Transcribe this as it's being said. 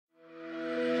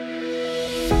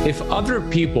If other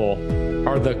people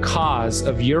are the cause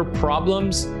of your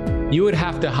problems, you would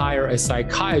have to hire a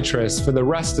psychiatrist for the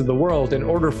rest of the world in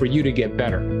order for you to get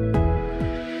better.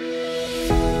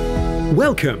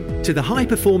 Welcome to the High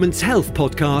Performance Health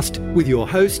Podcast with your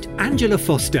host, Angela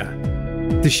Foster.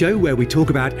 The show where we talk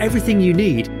about everything you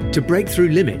need to break through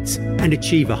limits and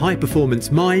achieve a high performance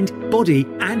mind, body,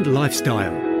 and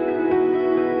lifestyle.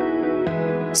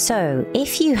 So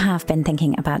if you have been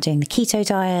thinking about doing the keto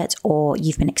diet, or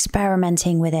you've been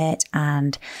experimenting with it,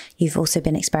 and you've also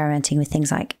been experimenting with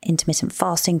things like intermittent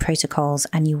fasting protocols,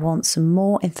 and you want some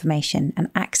more information and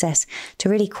access to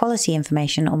really quality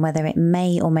information on whether it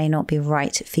may or may not be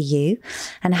right for you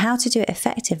and how to do it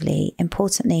effectively,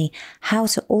 importantly, how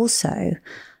to also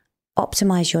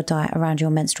optimize your diet around your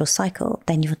menstrual cycle,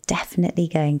 then you're definitely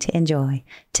going to enjoy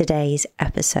today's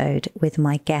episode with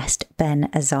my guest, Ben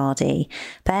Azadi.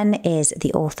 Ben is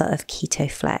the author of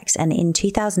Keto Flex, and in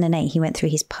 2008, he went through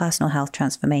his personal health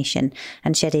transformation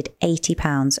and shedded 80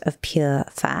 pounds of pure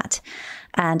fat.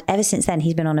 And ever since then,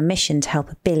 he's been on a mission to help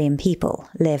 1 billion people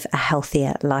live a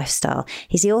healthier lifestyle.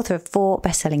 He's the author of 4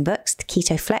 best-selling books, The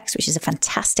Keto Flex, which is a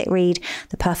fantastic read,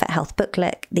 The Perfect Health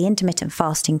Booklet, The Intermittent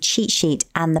Fasting Cheat Sheet,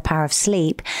 and The Power of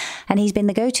Sleep. And he's been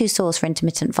the go-to source for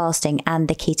intermittent fasting and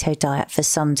the keto diet for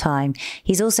some time.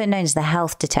 He's also known as the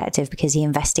health detective because he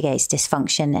investigates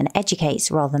dysfunction and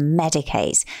educates rather than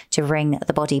medicates to bring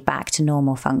the body back to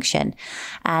normal function.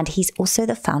 And he's also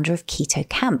the founder of Keto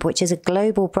Camp, which is a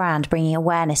global brand bringing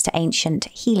awareness to ancient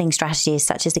healing strategies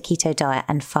such as the keto diet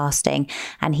and fasting.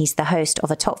 And he's the host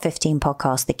of a top 15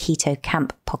 podcast, the Keto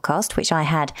Camp podcast, which I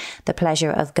had the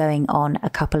pleasure of going on a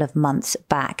couple of months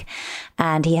back.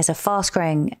 And he has a fast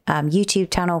growing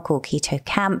YouTube channel called Keto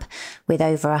Camp with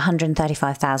over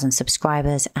 135,000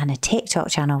 subscribers and a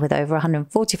TikTok channel with over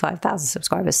 145,000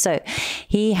 subscribers. So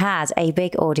he has a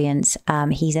big audience.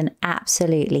 He's an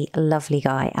absolutely lovely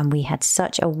guy. And we had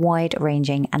such a wide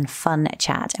ranging and fun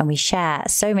chat, and we share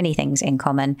so many things in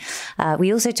common.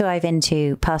 We also dive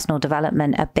into personal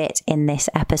development a bit in this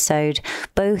episode.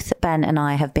 Both Ben and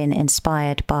I have been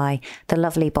inspired by the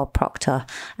lovely Bob Proctor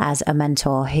as a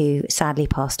mentor who sadly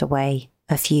passed away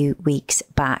a few weeks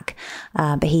back.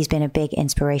 But he's been a big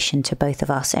inspiration to both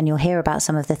of us. And you'll hear about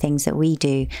some of the things that we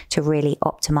do to really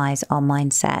optimize our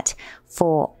mindset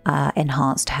for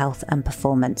enhanced health and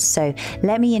performance. So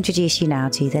let me introduce you now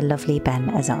to the lovely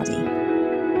Ben Azadi.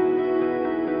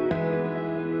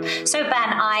 So Ben,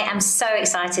 I am so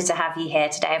excited to have you here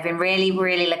today. I've been really,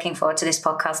 really looking forward to this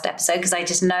podcast episode because I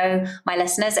just know my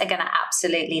listeners are going to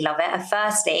absolutely love it.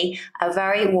 Firstly, a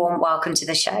very warm welcome to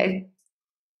the show.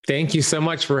 Thank you so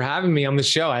much for having me on the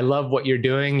show. I love what you're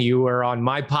doing. You were on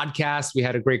my podcast. We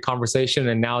had a great conversation,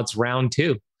 and now it's round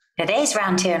 2. It is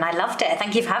round 2, and I loved it.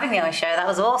 Thank you for having me on the show. That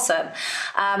was awesome.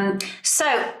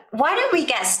 So why don't we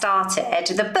get started?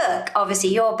 The book,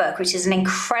 obviously your book, which is an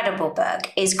incredible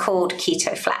book, is called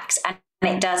Keto Flex.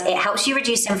 And it helps you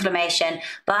reduce inflammation,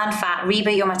 burn fat,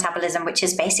 reboot your metabolism, which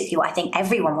is basically what I think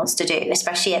everyone wants to do,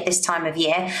 especially at this time of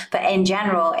year. But in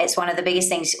general, it's one of the biggest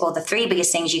things, or the 3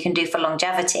 biggest things you can do for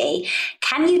longevity.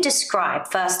 Can you describe,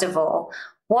 first of all,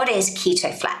 what is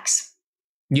Keto Flex?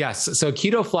 Yes. So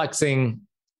keto flexing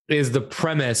is the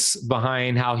premise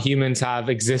behind how humans have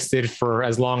existed for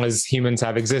as long as humans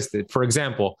have existed. For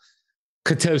example,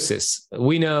 ketosis.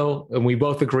 We know, and we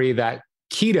both agree, that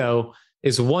keto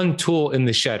is one tool in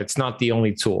the shed. It's not the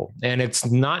only tool, and it's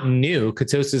not new.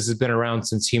 Ketosis has been around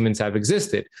since humans have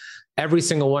existed. Every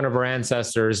single one of our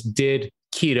ancestors did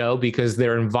keto because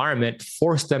their environment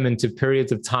forced them into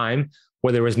periods of time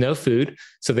where there was no food.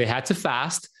 So they had to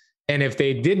fast. And if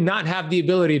they did not have the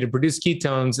ability to produce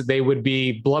ketones, they would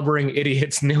be blubbering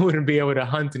idiots and they wouldn't be able to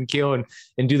hunt and kill and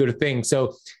do their thing.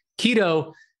 So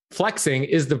keto flexing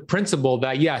is the principle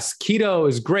that, yes, keto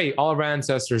is great. All of our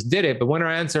ancestors did it. But when our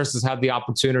ancestors had the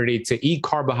opportunity to eat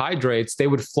carbohydrates, they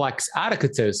would flex out of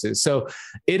ketosis. So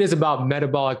it is about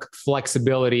metabolic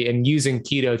flexibility and using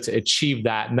keto to achieve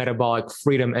that metabolic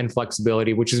freedom and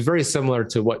flexibility, which is very similar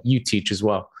to what you teach as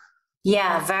well.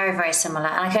 Yeah, very, very similar.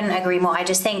 And I couldn't agree more. I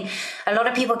just think a lot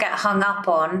of people get hung up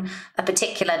on a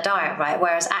particular diet, right?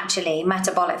 Whereas actually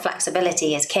metabolic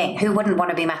flexibility is king. Who wouldn't want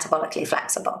to be metabolically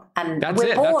flexible? And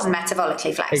we're born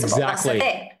metabolically flexible. Exactly. That's the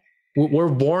thing. We're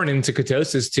born into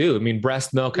ketosis too. I mean,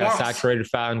 breast milk has saturated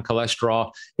fat and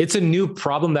cholesterol. It's a new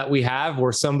problem that we have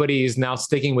where somebody is now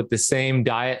sticking with the same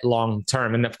diet long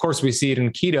term. And of course, we see it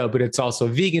in keto, but it's also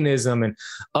veganism and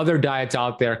other diets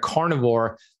out there,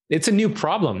 carnivore. It's a new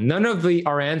problem. None of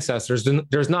our ancestors,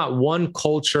 there's not one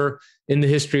culture in the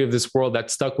history of this world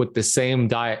that stuck with the same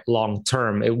diet long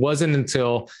term. It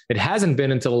hasn't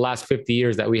been until the last 50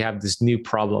 years that we have this new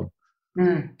problem.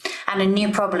 And And a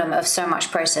new problem of so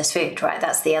much processed food, right?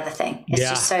 That's the other thing. It's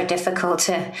just so difficult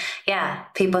to,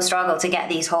 people struggle to get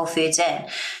these whole foods in.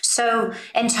 So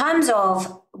in terms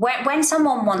of when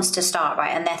someone wants to start,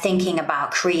 right, and they're thinking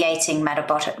about creating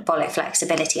metabolic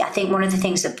flexibility, I think one of the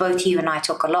things that both you and I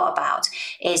talk a lot about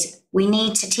is we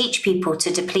need to teach people to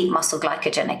deplete muscle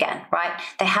glycogen again, right?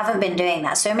 They haven't been doing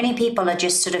that. So many people are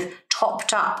just sort of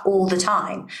topped up all the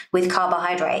time with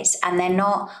carbohydrates, and they're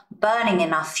not burning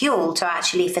enough fuel to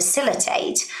actually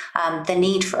facilitate the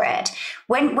need for it.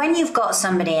 When you've got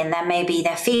somebody and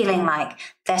they're feeling like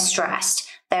they're stressed,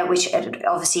 which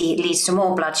obviously leads to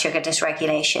more blood sugar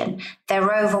dysregulation,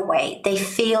 they're overweight, they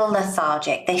feel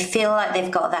lethargic, they feel like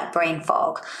they've got that brain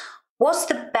fog. What's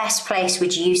the best place,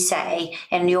 would you say,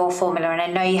 in your formula? And I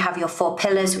know you have your 4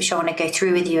 pillars, which I want to go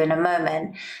through with you in a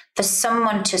moment, for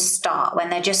someone to start when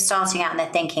they're just starting out and they're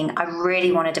thinking, I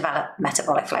really want to develop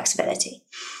metabolic flexibility.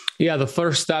 Yeah, the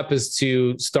first step is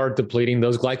to start depleting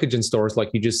those glycogen stores,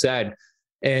 like you just said.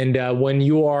 And when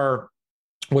you are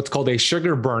what's called a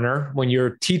sugar burner, when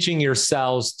you're teaching your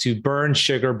cells to burn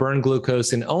sugar, burn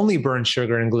glucose, and only burn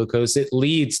sugar and glucose, it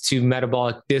leads to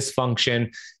metabolic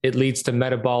dysfunction. It leads to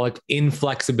metabolic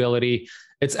inflexibility.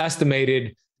 It's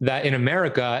estimated that in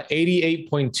America,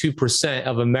 88.2%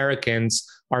 of Americans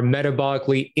are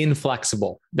metabolically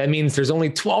inflexible. That means there's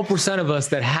only 12% of us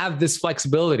that have this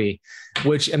flexibility,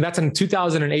 and that's a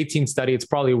 2018 study. It's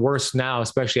probably worse now,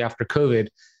 especially after COVID.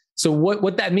 So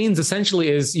what that means essentially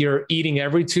is you're eating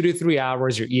every 2 to 3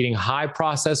 hours, you're eating high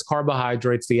processed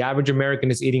carbohydrates. The average American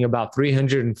is eating about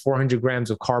 300 and 400 grams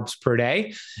of carbs per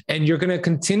day. And you're going to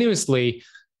continuously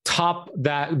top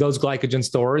those glycogen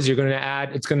stores. You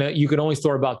can only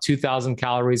store about 2,000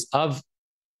 calories of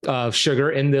sugar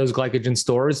in those glycogen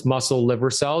stores, muscle, liver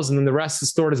cells, and then the rest is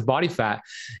stored as body fat.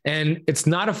 And it's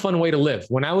not a fun way to live.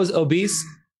 When I was obese,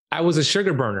 I was a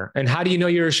sugar burner. And how do you know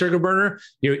you're a sugar burner?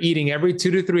 You're eating every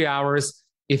 2 to 3 hours.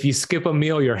 If you skip a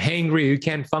meal, you're hangry, you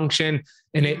can't function,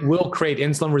 and it will create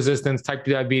insulin resistance, type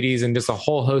 2 diabetes, and just a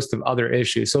whole host of other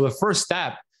issues. So the first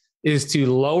step is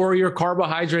to lower your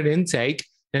carbohydrate intake,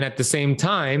 and at the same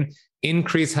time,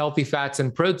 increase healthy fats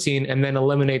and protein, and then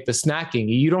eliminate the snacking.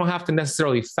 You don't have to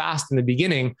necessarily fast in the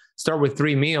beginning, start with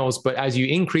 3 meals, but as you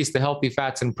increase the healthy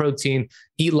fats and protein,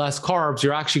 eat less carbs,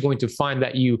 you're actually going to find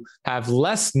that you have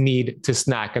less need to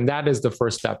snack. And that is the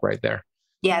first step right there.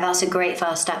 Yeah, that's a great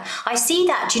first step. I see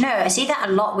that, I see that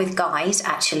a lot with guys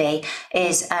actually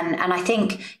and I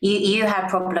think you had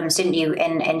problems, didn't you,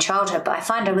 in childhood, but I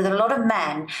find that with a lot of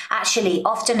men, actually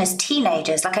often as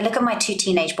teenagers, like I look at my 2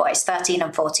 teenage boys, 13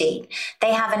 and 14,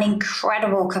 they have an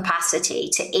incredible capacity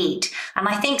to eat. And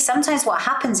I think sometimes what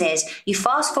happens is you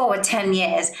fast forward 10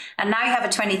 years and now you have a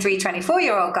 23,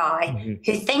 24-year-old guy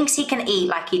who thinks he can eat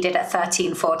like he did at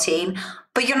 13, 14,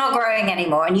 but you're not growing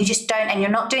anymore and you just don't, and you're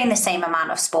not doing the same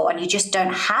amount of sport and you just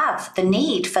don't have the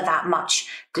need for that much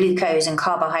glucose and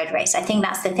carbohydrates. I think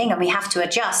that's the thing. And we have to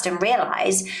adjust and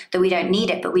realize that we don't need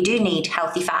it, but we do need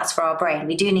healthy fats for our brain.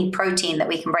 We do need protein that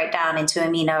we can break down into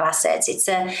amino acids. It's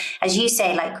as you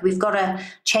say, like we've got to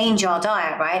change our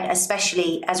diet, right?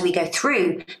 Especially as we go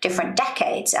through different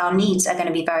decades, our needs are going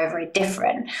to be very, very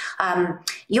different.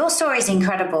 Your story is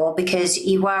incredible because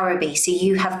you were obese. So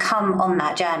you have come on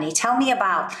that journey. Tell me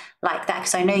about like that,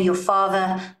 because I know your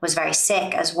father was very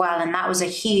sick as well, and that was a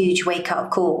huge wake-up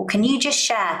call. Can you just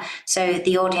share so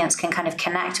the audience can kind of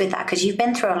connect with that? Because you've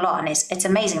been through a lot, and it's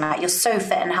amazing that you're so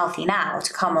fit and healthy now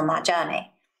to come on that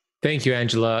journey. Thank you,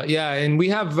 Angela. Yeah, and we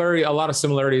have a lot of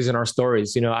similarities in our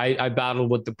stories. I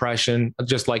battled with depression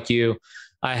just like you.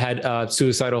 I had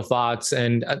suicidal thoughts,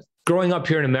 and growing up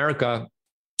here in America,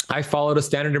 I followed a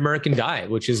standard American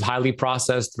diet, which is highly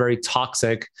processed, very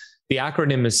toxic. The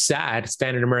acronym is SAD,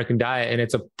 Standard American Diet, and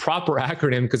it's a proper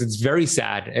acronym because it's very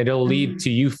sad. It'll lead to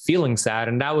you feeling sad,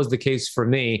 and that was the case for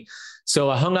me. So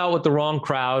I hung out with the wrong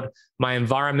crowd. My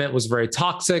environment was very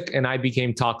toxic, and I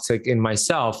became toxic in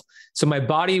myself. So my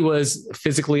body was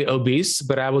physically obese,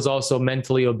 but I was also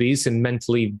mentally obese and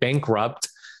mentally bankrupt.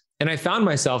 And I found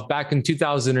myself back in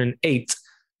 2008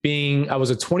 I was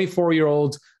a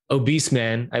 24-year-old obese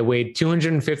man. I weighed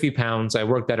 250 pounds. I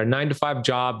worked at a 9-to-5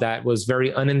 job that was very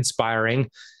uninspiring.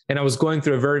 And I was going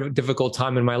through a very difficult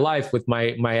time in my life with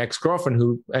my ex-girlfriend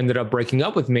who ended up breaking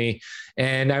up with me.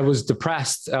 And I was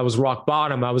depressed. I was rock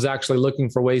bottom. I was actually looking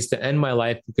for ways to end my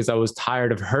life because I was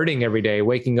tired of hurting every day,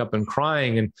 waking up and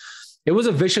crying. And it was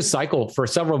a vicious cycle for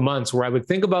several months where I would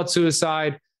think about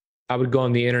suicide. I would go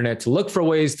on the internet to look for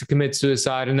ways to commit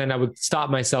suicide. And then I would stop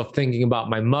myself thinking about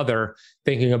my mother,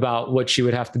 thinking about what she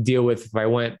would have to deal with if I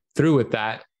went through with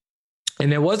that.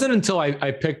 And it wasn't until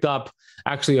I picked up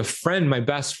actually a friend, my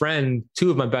best friend,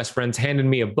 2 of my best friends handed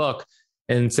me a book.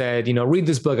 and said, read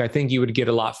this book. I think you would get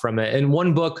a lot from it. And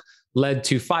one book led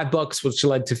to 5 books, which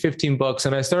led to 15 books.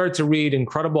 And I started to read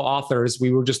incredible authors.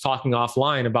 We were just talking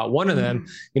offline about one of them,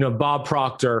 Bob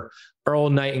Proctor, Earl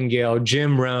Nightingale,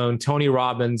 Jim Rohn, Tony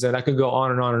Robbins, and I could go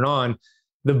on and on and on.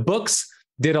 The books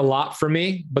did a lot for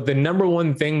me, but the number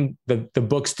one thing that the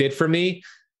books did for me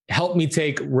helped me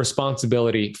take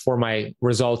responsibility for my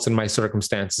results and my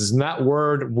circumstances. And that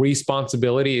word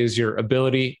responsibility is your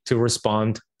ability to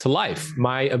respond to life.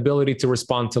 My ability to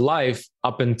respond to life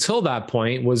up until that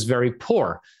point was very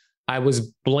poor. I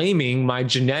was blaming my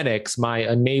genetics, my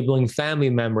enabling family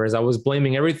members. I was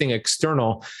blaming everything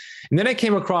external. And then I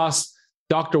came across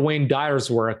Dr. Wayne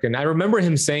Dyer's work. And I remember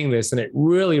him saying this, and it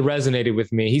really resonated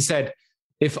with me. He said,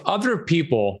 if other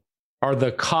people are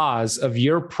the cause of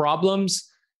your problems,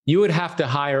 you would have to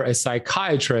hire a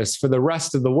psychiatrist for the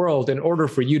rest of the world in order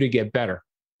for you to get better.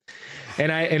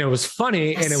 And it was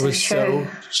funny. That's and it was so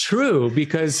true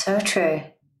because so true.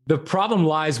 The problem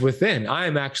lies within. I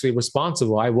am actually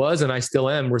responsible. I was, and I still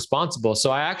am responsible.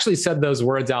 So I actually said those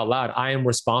words out loud. I am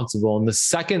responsible. And the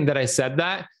second that I said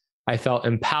that, I felt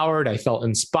empowered. I felt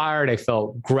inspired. I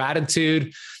felt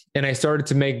gratitude. And I started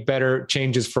to make better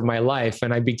changes for my life.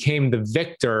 And I became the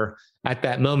victor at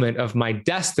that moment of my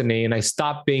destiny. And I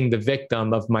stopped being the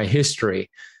victim of my history.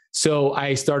 So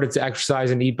I started to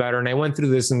exercise and eat better. And I went through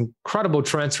this incredible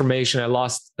transformation. I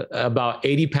lost about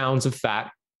 80 pounds of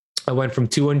fat. I went from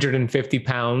 250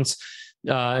 pounds.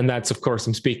 And that's, of course,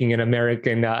 I'm speaking in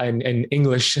American and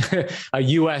English,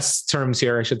 US terms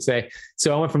here, I should say.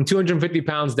 So I went from 250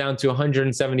 pounds down to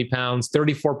 170 pounds,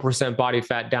 34% body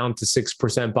fat down to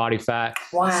 6% body fat,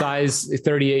 size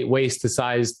 38 waist to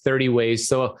size 30 waist.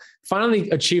 So finally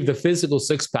achieved a physical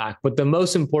 6-pack. But the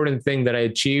most important thing that I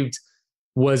achieved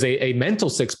was a mental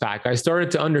 6-pack. I started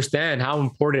to understand how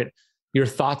important your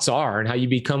thoughts are and how you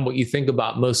become what you think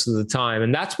about most of the time.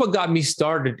 And that's what got me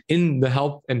started in the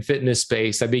health and fitness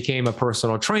space. I became a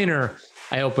personal trainer.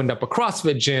 I opened up a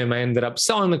CrossFit gym. I ended up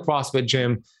selling the CrossFit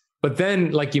gym. But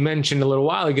then, like you mentioned a little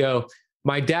while ago,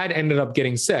 my dad ended up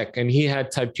getting sick and he had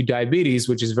type 2 diabetes,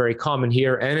 which is very common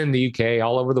here and in the UK,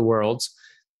 all over the world.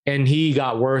 And he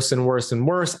got worse and worse and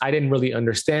worse. I didn't really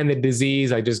understand the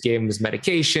disease. I just gave him his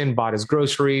medication, bought his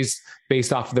groceries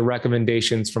based off of the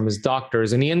recommendations from his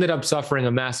doctors. And he ended up suffering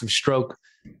a massive stroke,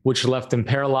 which left him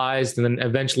paralyzed. And then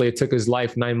eventually it took his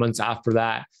life 9 months after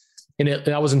that. And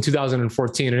that was in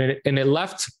 2014. And it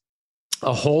left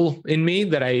a hole in me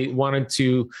that I wanted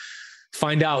to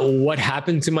find out what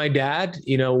happened to my dad,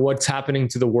 what's happening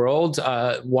to the world,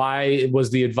 why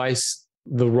was the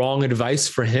wrong advice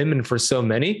for him and for so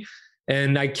many.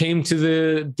 And I came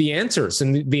to the answers,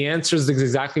 and the answers is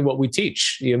exactly what we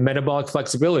teach: metabolic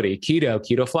flexibility,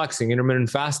 keto flexing, intermittent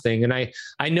fasting. And I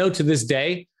know to this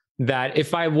day that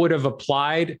if I would have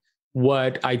applied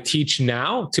what I teach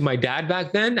now to my dad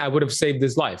back then, I would have saved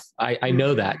his life. I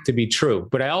know that to be true,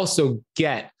 but I also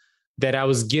get that I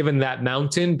was given that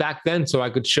mountain back then so I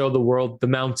could show the world the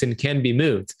mountain can be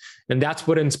moved. And that's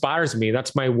what inspires me.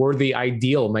 That's my worthy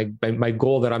ideal, my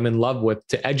goal that I'm in love with,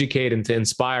 to educate and to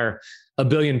inspire 1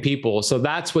 billion people. So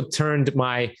that's what turned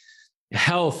my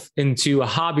health into a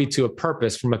hobby to a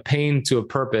purpose, from a pain to a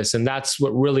purpose. And that's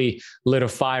what really lit a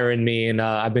fire in me. And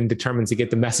I've been determined to get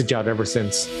the message out ever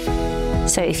since.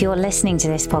 So if you're listening to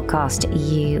this podcast,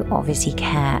 you obviously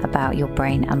care about your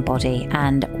brain and body.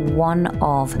 And one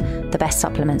of the best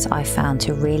supplements I've found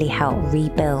to really help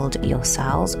rebuild your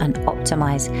cells and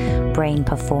optimize brain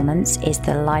performance is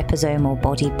the liposomal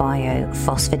BodyBio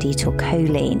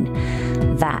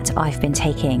phosphatidylcholine that I've been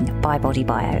taking by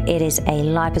BodyBio. It is a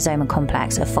liposomal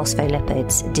complex of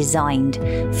phospholipids designed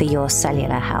for your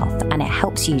cellular health, and it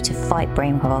helps you to fight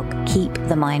brain fog, keep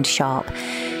the mind sharp.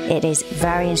 It is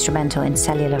very instrumental in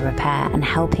cellular repair and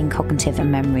helping cognitive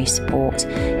and memory support.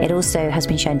 It also has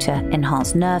been shown to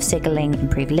enhance nerve signaling,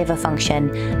 improve liver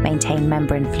function, maintain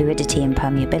membrane fluidity and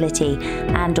permeability,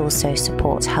 and also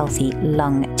supports healthy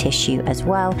lung tissue as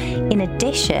well, in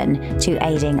addition to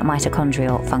aiding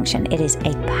mitochondrial function. It is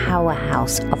a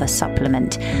powerhouse of a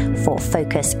supplement for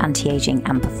focus, anti-aging,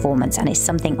 and performance, and it's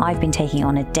something I've been taking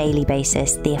on a daily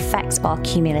basis. The effects are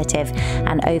cumulative,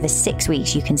 and over 6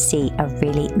 weeks you can see a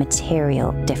really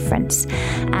material difference.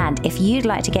 And if you'd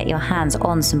like to get your hands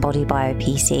on some BodyBio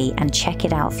PC and check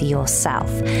it out for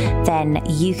yourself, then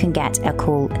you can get a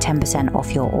cool 10%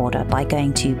 off your order by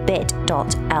going to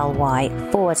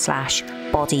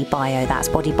bit.ly/BodyBio. That's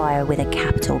BodyBio with a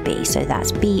capital B. So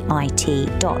that's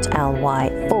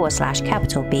bit.ly/BodyBio.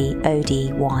 BODYBIO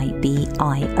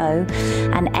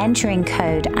and entering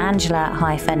code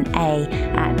Angela-A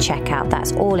at checkout.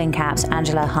 That's all in caps,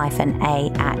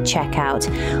 Angela-A at checkout.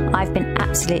 I've been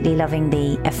absolutely loving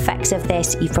the effects of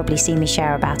this. You've probably seen me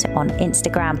share about it on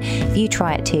Instagram. If you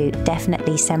try it too,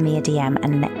 definitely send me a DM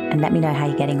and let me know how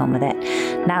you're getting on with it.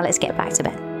 Now let's get back to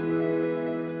bed.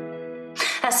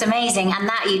 That's amazing. And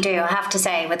that you do, I have to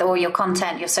say, with all your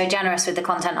content, you're so generous with the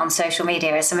content on social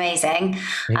media. It's amazing.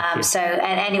 So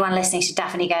anyone listening should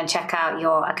definitely go and check out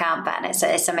your account, Ben.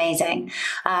 It's amazing.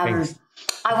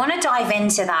 I want to dive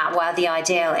into that worthy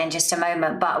ideal in just a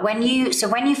moment. But when you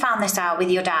found this out with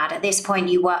your dad, at this point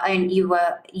you'd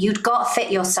got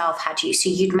fit yourself, had you? So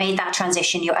you'd made that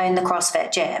transition. You own the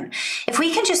CrossFit gym. If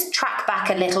we can just track back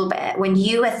a little bit when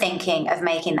you were thinking of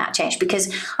making that change,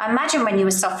 because I imagine when you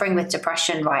were suffering with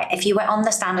depression, right? If you were on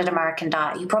the standard American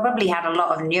diet, you probably had a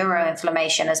lot of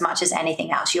neuroinflammation as much as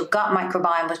anything else. Your gut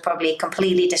microbiome was probably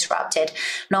completely disrupted,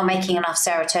 not making enough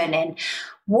serotonin.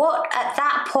 At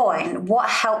that point, what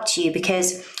helped you?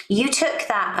 Because you took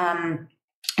that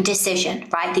decision,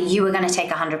 right, that you were going to take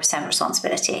 100%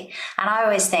 responsibility. And I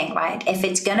always think, right, if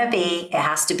it's going to be, it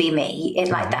has to be me. You're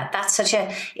going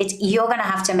to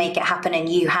have to make it happen, and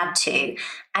you had to.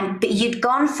 But you'd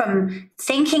gone from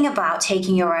thinking about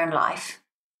taking your own life,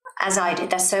 as I did.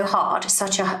 That's so hard,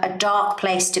 such a dark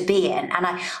place to be in. And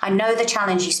I know the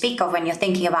challenge you speak of when you're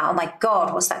thinking about, oh my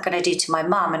God, what's that going to do to my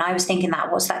mum? And I was thinking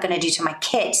that, what's that going to do to my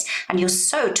kids? And you're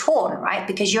so torn, right?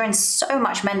 Because you're in so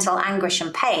much mental anguish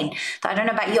and pain that I don't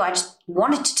know about you, I just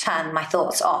wanted to turn my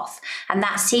thoughts off. And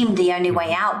that seemed the only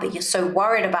way out, but you're so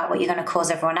worried about what you're going to cause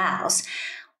everyone else.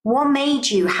 What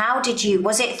made you,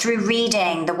 was it through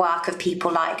reading the work of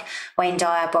people like Wayne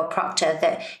Dyer, Bob Proctor,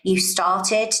 that you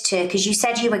started to, because you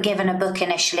said you were given a book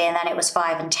initially and then it was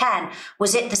 5 and 10.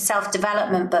 Was it the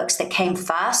self-development books that came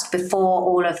first before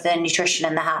all of the nutrition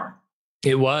and the health?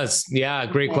 It was. Yeah.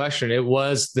 Great question. It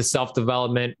was the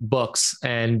self-development books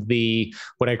and the,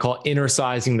 what I call inner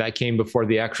sizing that came before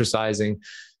the exercising.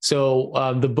 So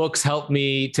the books helped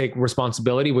me take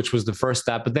responsibility, which was the first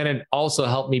step, but then it also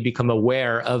helped me become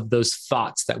aware of those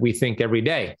thoughts that we think every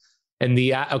day. And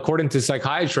according to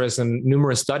psychiatrists and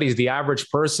numerous studies, the average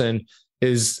person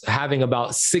is having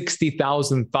about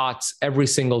 60,000 thoughts every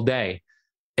single day.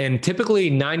 And typically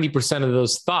 90% of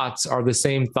those thoughts are the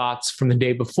same thoughts from the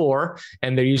day before.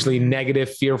 And they're usually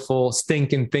negative, fearful,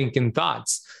 stinking, thinking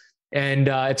thoughts. And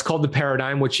it's called the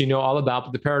paradigm, which you know all about.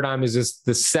 But the paradigm is just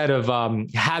the set of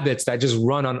habits that just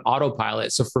run on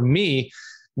autopilot. So for me,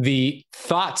 the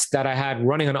thoughts that I had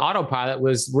running on autopilot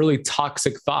was really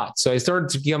toxic thoughts. So I started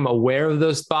to become aware of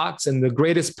those thoughts. And the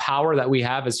greatest power that we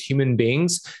have as human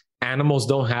beings, animals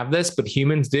don't have this, but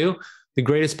humans do. The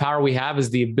greatest power we have is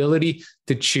the ability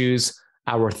to choose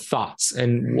our thoughts.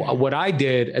 And what I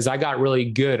did is I got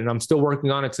really good, and I'm still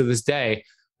working on it to this day.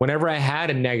 Whenever I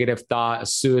had a negative thought, a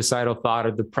suicidal thought,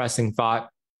 a depressing thought,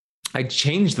 I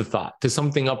changed the thought to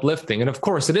something uplifting. And of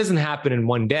course, it doesn't happen in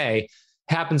one day. It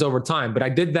happens over time. But I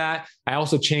did that. I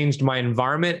also changed my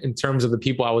environment in terms of the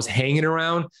people I was hanging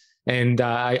around. And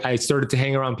I started to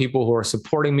hang around people who are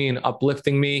supporting me and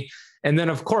uplifting me. And then,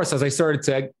 of course, as I started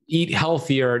to eat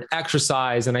healthier and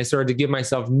exercise, and I started to give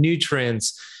myself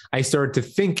nutrients, I started to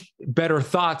think better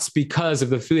thoughts because of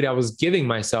the food I was giving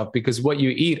myself, because what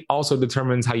you eat also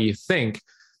determines how you think.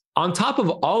 On top of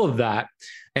all of that,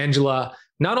 Angela,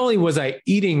 not only was I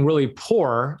eating really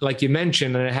poor, like you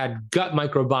mentioned, and I had gut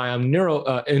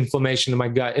microbiome, inflammation in my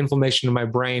gut, inflammation in my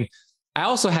brain, I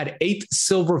also had 8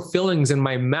 silver fillings in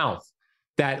my mouth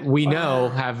that we know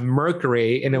have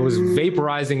mercury, and it was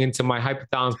vaporizing into my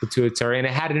hypothalamus pituitary, and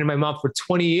I had it in my mouth for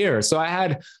 20 years. So I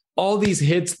had all these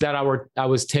hits that I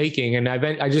was taking, and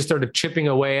I just started chipping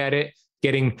away at it,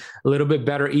 getting a little bit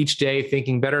better each day,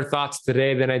 thinking better thoughts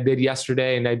today than I did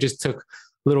yesterday. And I just took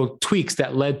little tweaks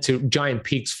that led to giant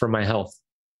peaks for my health.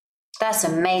 That's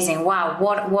amazing. Wow.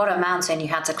 What a mountain you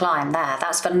had to climb there.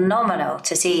 That's phenomenal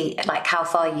to see like how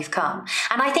far you've come.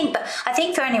 And I think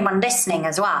for anyone listening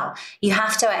as well, you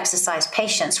have to exercise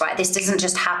patience, right? This doesn't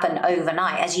just happen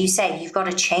overnight. As you say, you've got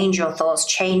to change your thoughts,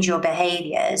 change your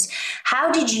behaviors.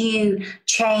 How did you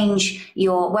change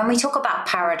when we talk about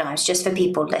paradigms, just for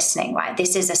people listening, right?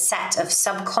 This is a set of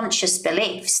subconscious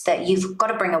beliefs that you've got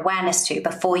to bring awareness to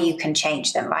before you can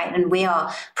change them, right? And we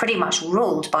are pretty much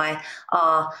ruled by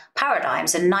our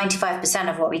paradigms, and 95%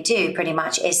 of what we do pretty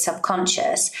much is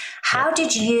subconscious. How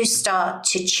did you start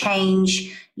to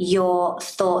change your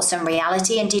thoughts and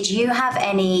reality? And did you have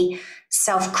any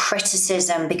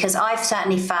self-criticism? Because I've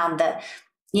certainly found that,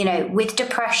 with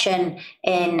depression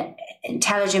in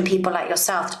intelligent people like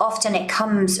yourself, often it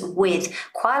comes with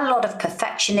quite a lot of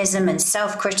perfectionism and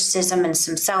self-criticism and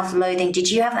some self-loathing. Did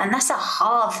you have, and that's a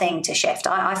hard thing to shift.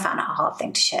 I found it a hard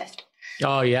thing to shift.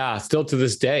 Oh yeah, still to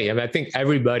this day. I mean, I think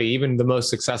everybody, even the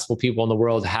most successful people in the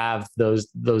world, have those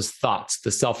thoughts, the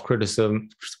self-criticism.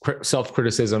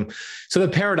 So the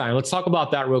paradigm, let's talk about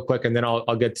that real quick, and then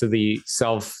I'll get to the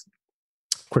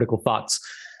self-critical thoughts.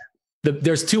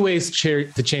 There's two ways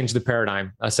to change the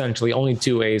paradigm, essentially only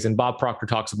two ways. And Bob Proctor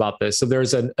talks about this. So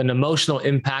there's an emotional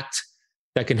impact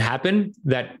that can happen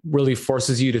that really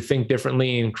forces you to think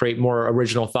differently and create more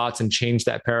original thoughts and change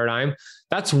that paradigm.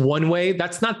 That's one way.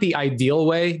 That's not the ideal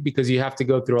way because you have to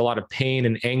go through a lot of pain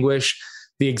and anguish.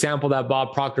 The example that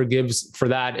Bob Proctor gives for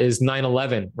that is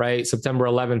 9/11, right? September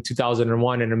 11,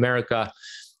 2001 in America.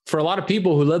 For a lot of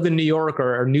people who lived in New York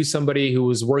or knew somebody who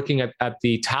was working at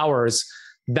the towers,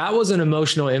 that was an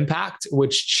emotional impact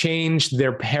which changed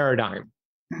their paradigm.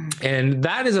 And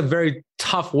that is a very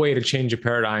tough way to change a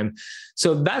paradigm.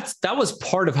 So that was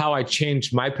part of how I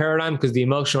changed my paradigm, because the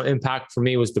emotional impact for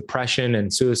me was depression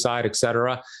and suicide, et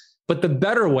cetera. But the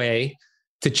better way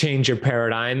to change your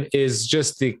paradigm is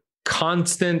just the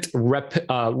constant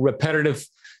repetitive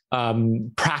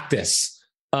practice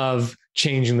of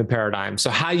changing the paradigm. So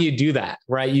how you do that,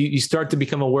 right? You start to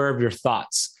become aware of your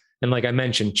thoughts. And like I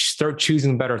mentioned, start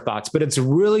choosing better thoughts, but it's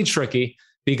really tricky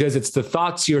because it's the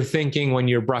thoughts you're thinking when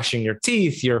you're brushing your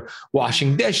teeth, you're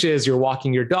washing dishes, you're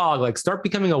walking your dog. Like, start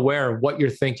becoming aware of what you're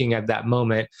thinking at that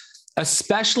moment,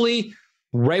 especially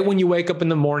right when you wake up in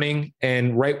the morning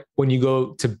and right when you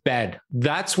go to bed.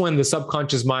 That's when the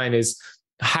subconscious mind is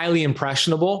highly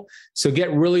impressionable. So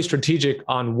get really strategic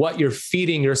on what you're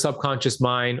feeding your subconscious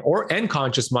mind and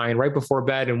conscious mind right before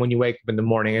bed and when you wake up in the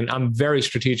morning. And I'm very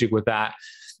strategic with that.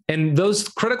 And those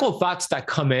critical thoughts that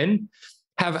come in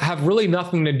have really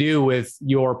nothing to do with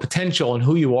your potential and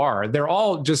who you are. They're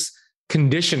all just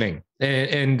conditioning.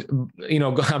 And you know,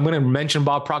 I'm going to mention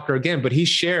Bob Proctor again, but he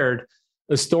shared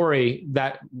a story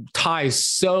that ties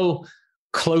so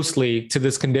closely to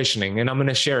this conditioning. And I'm going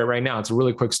to share it right now. It's a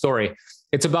really quick story.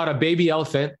 It's about a baby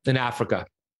elephant in Africa.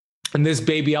 And this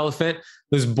baby elephant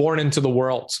was born into the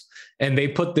world. And they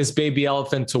put this baby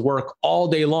elephant to work all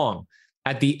day long.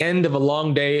 At the end of a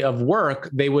long day of work,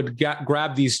 they would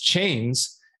grab these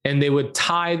chains and they would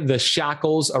tie the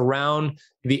shackles around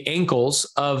the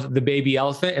ankles of the baby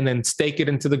elephant and then stake it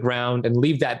into the ground and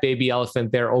leave that baby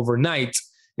elephant there overnight.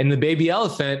 And the baby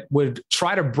elephant would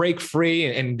try to break free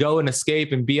and go and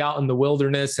escape and be out in the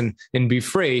wilderness and be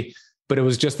free. But it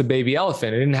was just a baby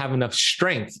elephant. It didn't have enough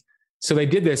strength. So they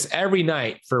did this every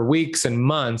night for weeks and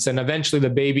months. And eventually the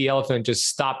baby elephant just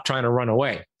stopped trying to run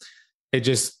away. It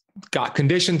just got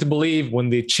conditioned to believe when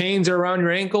the chains are around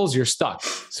your ankles, you're stuck.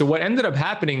 So what ended up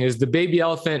happening is the baby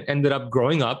elephant ended up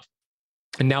growing up,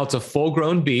 and now it's a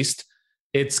full-grown beast.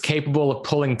 It's capable of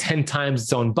pulling 10 times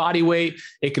its own body weight.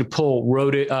 It could pull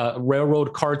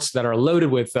railroad carts that are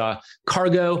loaded with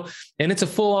cargo, and it's a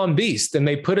full-on beast. And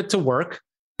they put it to work,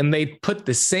 and they put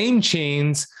the same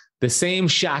chains, the same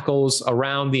shackles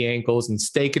around the ankles and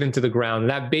stake it into the ground.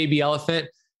 And that baby elephant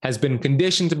has been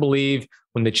conditioned to believe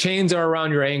when the chains are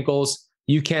around your ankles,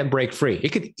 you can't break free.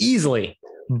 It could easily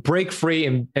break free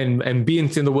and be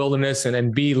into the wilderness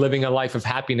and be living a life of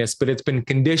happiness, but it's been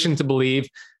conditioned to believe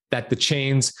that the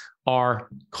chains are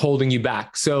holding you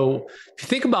back. So if you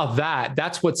think about that,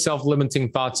 that's what self-limiting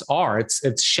thoughts are.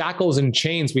 It's shackles and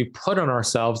chains we put on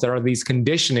ourselves that are these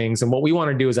conditionings. And what we want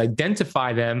to do is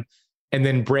identify them and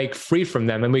then break free from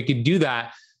them. And we could do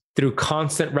that through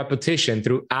constant repetition,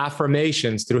 through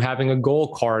affirmations, through having a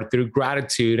goal card, through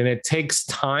gratitude. And it takes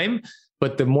time,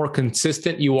 but the more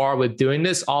consistent you are with doing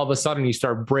this, all of a sudden you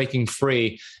start breaking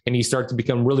free and you start to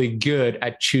become really good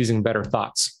at choosing better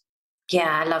thoughts.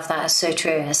 Yeah, I love that. It's so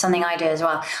true. It's something I do as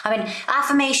well. I mean,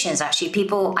 affirmations, actually,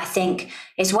 people, I think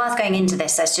it's worth going into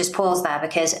this. Let's just pause there,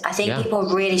 because I think people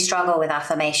really struggle with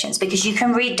affirmations because you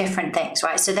can read different things,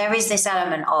 right? So there is this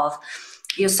element of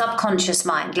your subconscious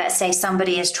mind. Let's say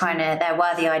somebody is their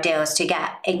worthy ideal is to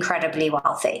get incredibly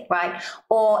wealthy, right?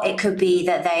 Or it could be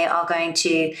that they are going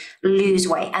to lose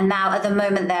weight. And now at the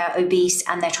moment they're obese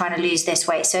and they're trying to lose this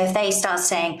weight. So if they start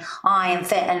saying, I am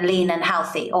fit and lean and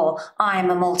healthy, or I am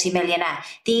a multimillionaire,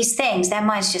 these things, their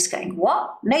mind's just going,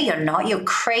 what? No, you're not. You're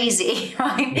crazy,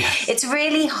 right? Yes. It's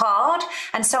really hard.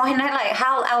 And so I know like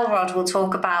Hal Elrod will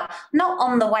talk about not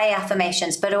on the way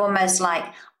affirmations, but almost like,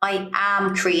 I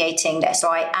am creating this, or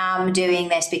I am doing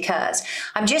this because.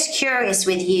 I'm just curious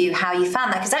with you how you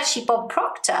found that, because actually Bob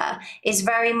Proctor is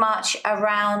very much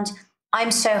around I'm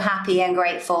so happy and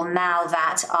grateful now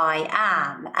that I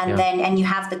am. And then you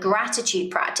have the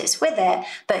gratitude practice with it.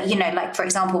 But, like, for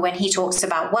example, when he talks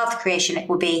about wealth creation, it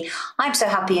will be, I'm so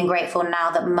happy and grateful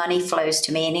now that money flows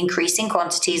to me in increasing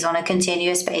quantities on a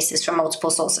continuous basis from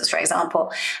multiple sources, for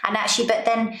example. And actually, but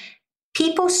then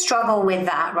people struggle with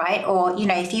that, right? Or,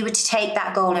 if you were to take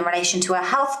that goal in relation to a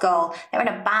health goal, they're in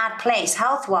a bad place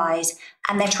health-wise,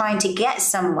 and they're trying to get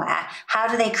somewhere. How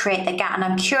do they create the gap? And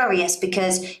I'm curious,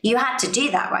 because you had to do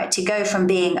that, right? To go from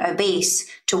being obese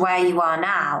to where you are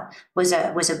now was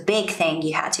a big thing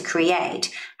you had to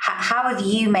create. How have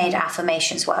you made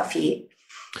affirmations work for you?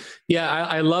 Yeah,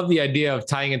 I love the idea of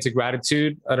tying into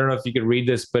gratitude. I don't know if you could read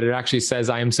this, but it actually says,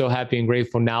 I am so happy and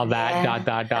grateful now that ... I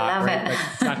love right? it. Like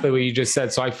exactly what you just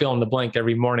said. So I fill in the blank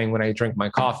every morning when I drink my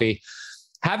coffee.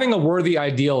 Having a worthy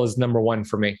ideal is number one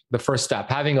for me. The first step,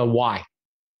 having a why.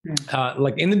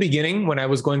 Like in the beginning, when I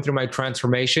was going through my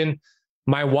transformation,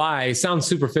 my why sounds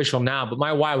superficial now, but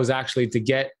my why was actually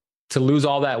to lose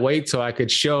all that weight so I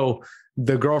could show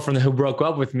the girlfriend who broke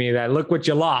up with me that look what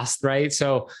you lost, right?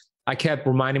 So I kept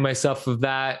reminding myself of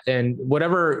that. And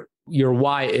whatever your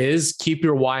why is, keep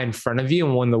your why in front of you.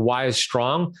 And when the why is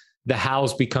strong, the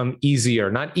hows become easier,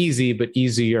 not easy, but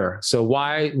easier. So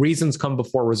why reasons come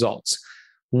before results.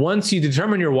 Once you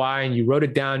determine your why and you wrote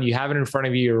it down, you have it in front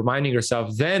of you, you're reminding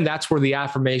yourself, then that's where the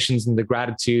affirmations and the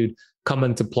gratitude come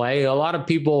into play. A lot of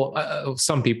people,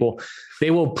 some people, they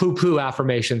will poo-poo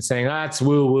affirmations saying, that's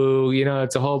woo-woo,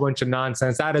 it's a whole bunch of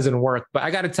nonsense. That doesn't work. But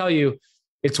I got to tell you,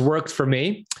 it's worked for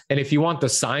me. And if you want the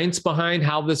science behind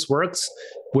how this works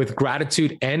with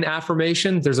gratitude and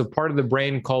affirmation, there's a part of the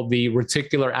brain called the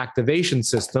reticular activation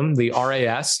system, the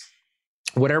RAS.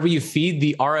 Whatever you feed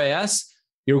the RAS,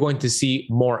 you're going to see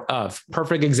more of.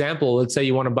 Perfect example. Let's say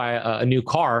you want to buy a new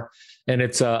car and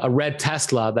it's a red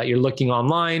Tesla that you're looking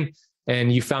online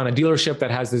and you found a dealership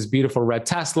that has this beautiful red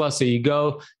Tesla. So you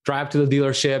go drive to the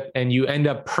dealership and you end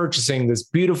up purchasing this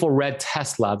beautiful red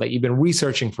Tesla that you've been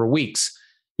researching for weeks.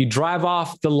 You drive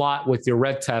off the lot with your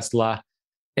red Tesla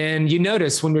and you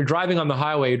notice when you're driving on the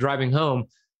highway, you're driving home,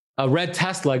 a red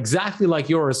Tesla exactly like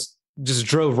yours just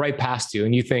drove right past you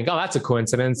and you think, oh, that's a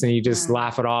coincidence. And you just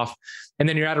laugh it off. And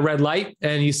then you're at a red light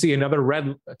and you see another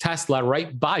red Tesla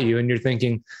right by you. And you're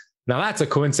thinking, now that's a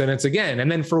coincidence again.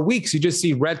 And then for weeks, you just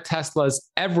see red Teslas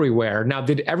everywhere. Now,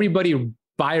 did everybody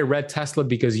buy a red Tesla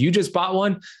because you just bought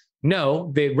one?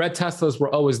 No, the red Teslas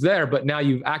were always there, but now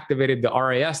you've activated the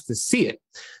RAS to see it.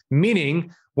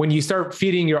 Meaning when you start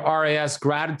feeding your RAS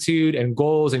gratitude and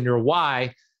goals and your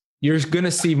why, you're going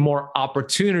to see more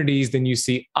opportunities than you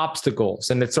see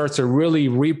obstacles. And it starts to really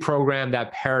reprogram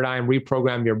that paradigm,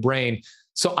 reprogram your brain.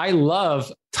 So I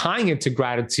love tying it to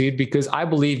gratitude because I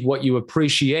believe what you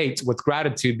appreciate with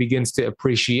gratitude begins to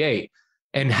appreciate.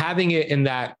 And having it in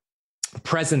that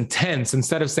present tense,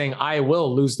 instead of saying, I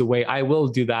will lose the weight, I will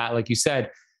do that, like you said,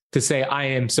 to say, I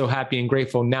am so happy and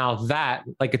grateful now that,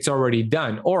 like it's already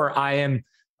done, or I am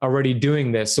already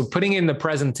doing this. So putting in the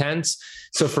present tense.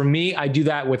 So for me, I do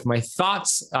that with my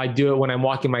thoughts. I do it when I'm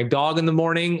walking my dog in the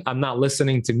morning. I'm not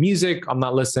listening to music. I'm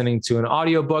not listening to an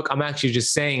audiobook. I'm actually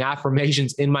just saying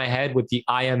affirmations in my head with the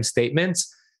I am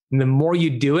statements. And the more you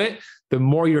do it, the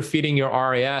more you're feeding your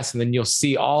RAS, and then you'll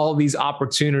see all these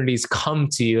opportunities come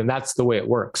to you. And that's the way it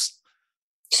works.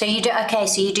 So you do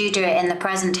it in the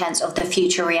present tense of the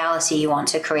future reality you want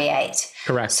to create.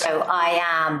 Correct. So I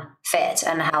am fit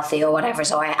and healthy or whatever,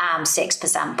 so I am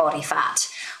 6% body fat,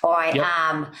 or I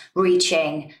am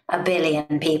reaching 1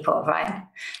 billion people, right?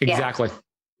 Exactly.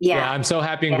 Yeah. I'm so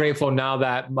happy and grateful now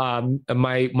that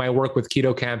my work with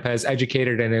Keto Camp has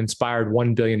educated and inspired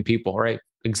 1 billion people, right?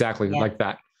 Exactly like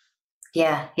that.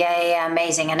 Yeah.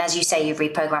 Amazing. And as you say, you've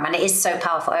reprogrammed, and it is so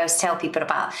powerful. I always tell people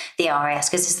about the RAS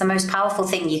because it's the most powerful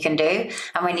thing you can do.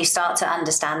 And when you start to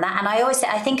understand that, and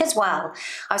I think as well,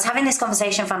 I was having this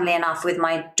conversation, funnily enough, with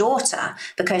my daughter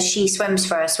because she swims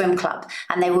for a swim club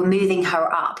and they were moving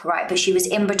her up, right? But she was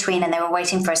in between and they were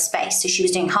waiting for a space. So she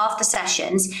was doing half the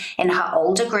sessions in her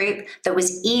older group that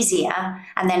was easier,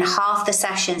 and then half the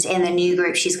sessions in the new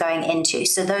group she's going into.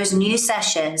 So those new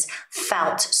sessions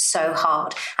felt so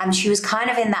hard. And she was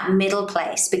kind of in that middle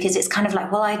place because it's kind of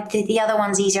like, well, the other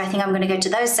one's easier. I think I'm going to go to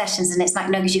those sessions. And it's like,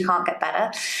 no, because you can't get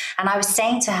better. And I was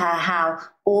saying to her how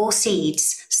all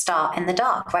seeds start in the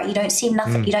dark, right? You don't see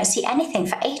nothing. You don't see anything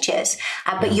for ages,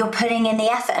 but you're putting in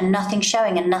the effort and nothing's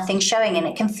showing and nothing's showing. And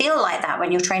it can feel like that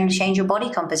when you're trying to change your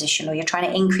body composition or you're trying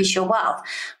to increase your wealth.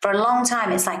 For a long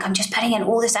time, it's like, I'm just putting in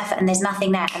all this effort and there's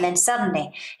nothing there. And then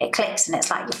suddenly it clicks and it's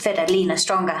like you're fitter, leaner,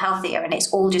 stronger, healthier. And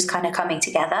it's all just kind of coming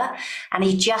together. And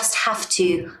you just have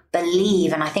to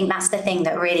believe. And I think that's the thing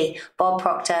that really Bob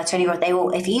Proctor, Tony Robbins, they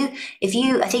all, if you,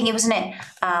 I think it wasn't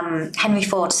it, Henry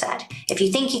Ford said, if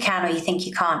you think you can or you think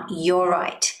you can't, you're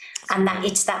right. And that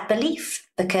it's that belief,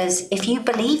 because if you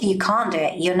believe you can't do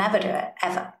it, you'll never do it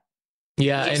ever.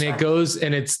 Yeah. And it goes,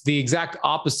 and it's the exact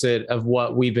opposite of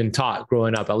what we've been taught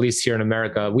growing up, at least here in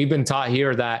America. We've been taught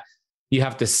here that you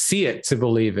have to see it to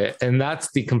believe it. And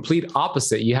that's the complete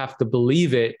opposite. You have to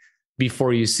believe it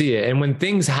before you see it. And when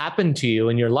things happen to you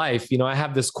in your life, I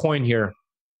have this coin here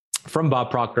from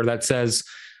Bob Proctor that says,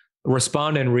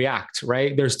 respond and react,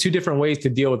 right? There's two different ways to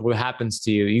deal with what happens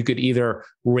to you. You could either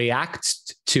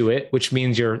react to it, which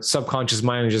means your subconscious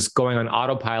mind is just going on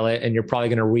autopilot and you're probably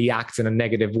going to react in a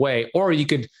negative way. Or you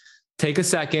could take a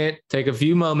second, take a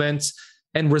few moments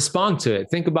and respond to it.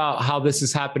 Think about how this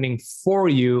is happening for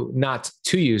you, not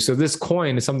to you. So this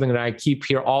coin is something that I keep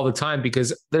here all the time,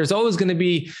 because there's always going to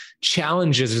be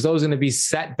challenges. There's always going to be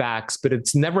setbacks, but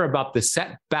it's never about the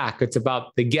setback. It's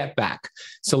about the get back.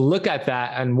 So look at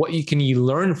that and what you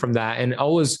learn from that, and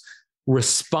always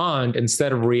respond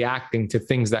instead of reacting to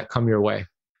things that come your way.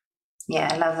 Yeah,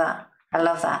 I love that. I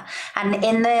love that. And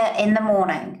in the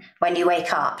morning when you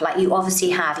wake up, like you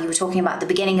obviously have, you were talking about the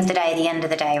beginning of the day, the end of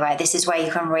the day, right? This is where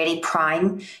you can really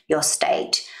prime your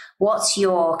state.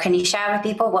 Can you share with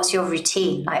people, what's your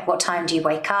routine? Like what time do you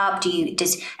wake up?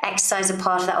 Does exercise a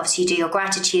part of that? Obviously you do your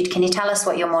gratitude. Can you tell us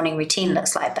what your morning routine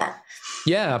looks like, Ben?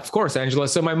 Yeah, of course, Angela.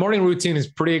 So my morning routine is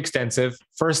pretty extensive.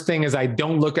 First thing is I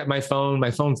don't look at my phone.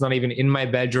 My phone's not even in my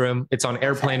bedroom. It's on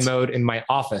airplane mode in my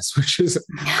office, which is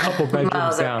a couple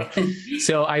bedrooms down.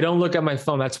 So I don't look at my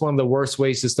phone. That's one of the worst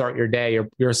ways to start your day.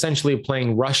 You're essentially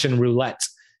playing Russian roulette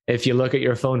if you look at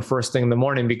your phone first thing in the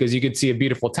morning, because you could see a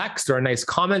beautiful text or a nice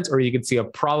comment, or you could see a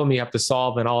problem you have to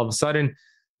solve, and all of a sudden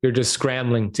you're just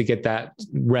scrambling to get that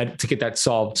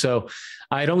solved. So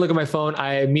I don't look at my phone.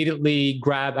 I immediately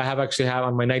I have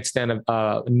on my nightstand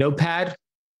a notepad.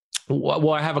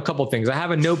 Well, I have a couple of things. I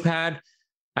have a notepad.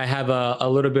 I have a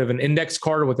little bit of an index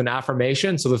card with an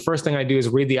affirmation. So the first thing I do is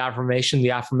read the affirmation.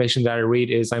 The affirmation that I read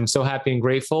is, I'm so happy and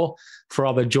grateful for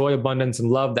all the joy, abundance,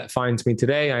 and love that finds me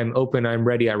today. I'm open, I'm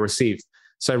ready, I receive.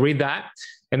 So I read that.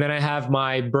 And then I have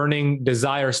my burning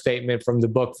desire statement from the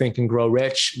book, Think and Grow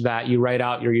Rich, that you write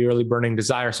out your yearly burning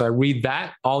desire. So I read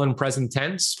that all in present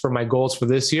tense for my goals for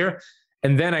this year.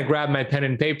 And then I grab my pen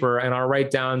and paper and I'll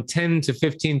write down 10 to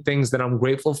 15 things that I'm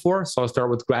grateful for. So I'll start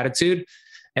with gratitude.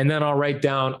 And then I'll write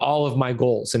down all of my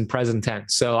goals in present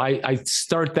tense. So I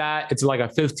start that. It's like a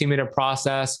 15-minute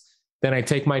process. Then I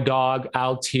take my dog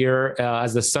out here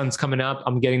as the sun's coming up.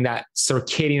 I'm getting that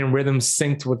circadian rhythm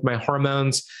synced with my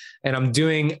hormones. And I'm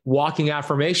doing walking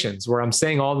affirmations where I'm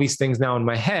saying all these things now in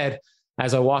my head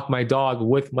as I walk my dog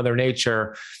with Mother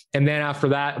Nature. And then after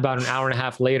that, about an hour and a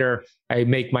half later, I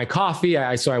make my coffee.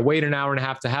 So I wait an hour and a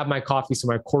half to have my coffee so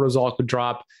my cortisol could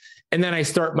drop. And then I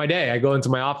start my day. I go into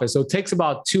my office. So it takes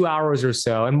about 2 hours or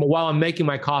so. And while I'm making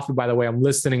my coffee, by the way, I'm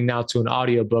listening now to an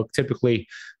audiobook, typically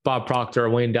Bob Proctor or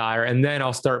Wayne Dyer. And then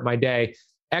I'll start my day.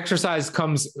 Exercise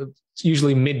comes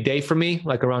usually midday for me,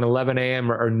 like around 11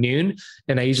 a.m. or noon.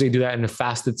 And I usually do that in a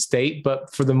fasted state.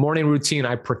 But for the morning routine,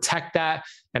 I protect that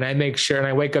and I make sure, and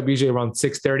I wake up usually around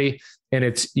 6:30, and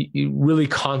it's really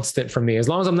constant for me. As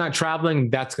long as I'm not traveling,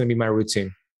 that's going to be my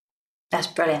routine. That's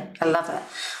brilliant. I love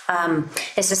it.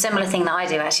 It's a similar thing that I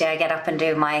do. Actually, I get up and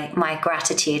do my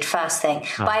gratitude first thing,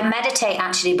 but I meditate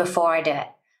actually before I do it.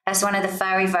 That's one of the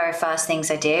very, very first things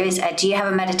I do is, do you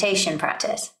have a meditation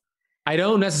practice? I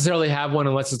don't necessarily have one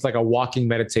unless it's like a walking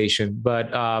meditation, but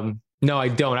no, I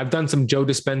don't. I've done some Joe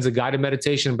Dispenza guided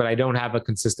meditation, but I don't have a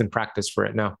consistent practice for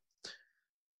it now.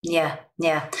 Yeah.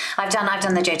 I've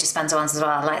done the Joe Dispenza ones as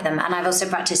well. I like them. And I've also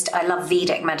practiced, I love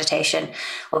Vedic meditation,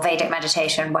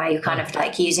 where you kind of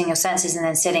like using your senses and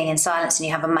then sitting in silence, and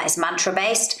you have it's mantra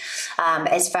based.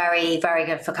 It's very, very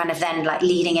good for kind of then like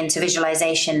leading into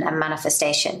visualization and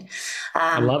manifestation.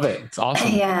 I love it. It's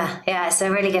awesome. Yeah. It's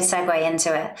a really good segue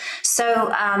into it.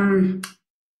 So,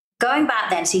 going back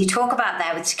then, so you talk about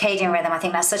there with circadian rhythm, I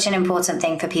think that's such an important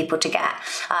thing for people to get.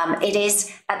 It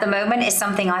is, at the moment, it's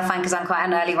something I find, because I'm quite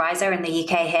an early riser in the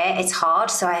UK here, it's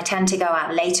hard. So I tend to go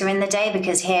out later in the day,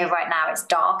 because here right now it's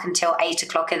dark until 8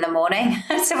 o'clock in the morning.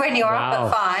 So when you're up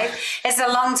at 5, it's a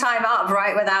long time up,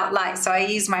 right, without light. So I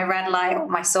use my red light or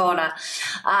my sauna.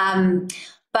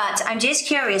 But I'm just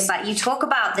curious, like you talk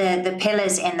about the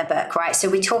pillars in the book, right? So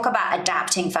we talk about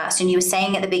adapting first. And you were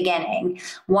saying at the beginning,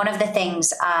 one of the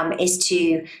things is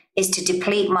to is to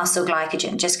deplete muscle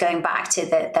glycogen, just going back to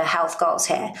the health goals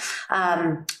here.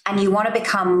 And you want to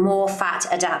become more fat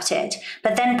adapted.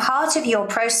 But then part of your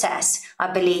process,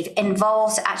 I believe,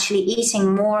 involves actually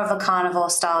eating more of a carnivore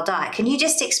style diet. Can you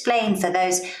just explain for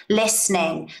those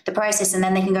listening the process, and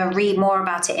then they can go read more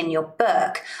about it in your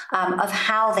book, of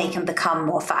how they can become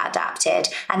more fat adapted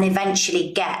and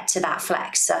eventually get to that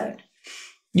flex zone?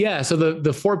 Yeah. So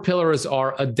the 4 pillars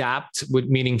are adapt,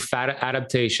 meaning fat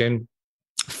adaptation.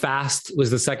 Fast was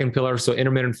the second pillar. So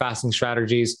intermittent fasting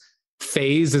strategies.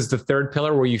 Phase is the third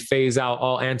pillar, where you phase out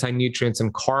all anti-nutrients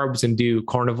and carbs and do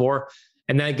carnivore.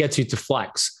 And that gets you to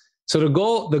flex. So the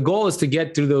goal is to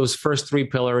get through those first 3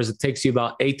 pillars. It takes you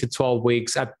about 8 to 12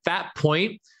 weeks. At that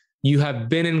point, you have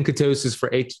been in ketosis for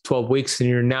 8 to 12 weeks, and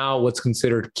you're now what's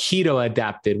considered keto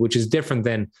adapted, which is different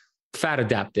than fat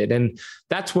adapted. And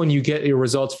that's when you get your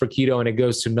results for keto, and it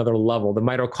goes to another level. The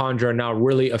mitochondria are now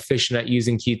really efficient at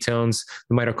using ketones,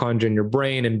 the mitochondria in your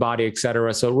brain and body, et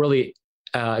cetera. So it really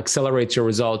accelerates your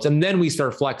results. And then we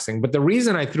start flexing. But the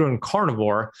reason I threw in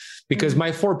carnivore, because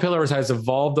my 4 pillars has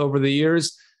evolved over the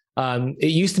years. It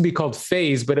used to be called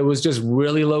phase, but it was just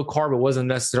really low carb. It wasn't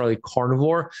necessarily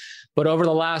carnivore. But over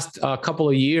the last couple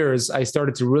of years, I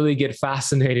started to really get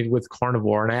fascinated with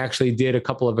carnivore. And I actually did a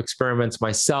couple of experiments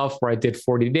myself where I did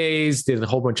 40 days, did a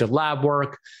whole bunch of lab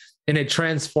work, and it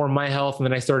transformed my health. And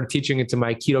then I started teaching it to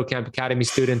my Keto Camp Academy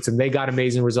students, and they got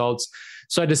amazing results.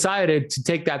 So I decided to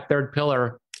take that 3rd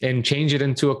pillar and change it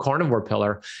into a carnivore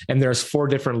pillar. And there's 4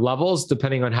 different levels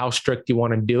depending on how strict you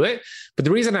want to do it. But the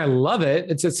reason I love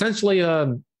it, it's essentially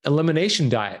an elimination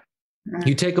diet.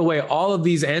 You take away all of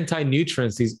these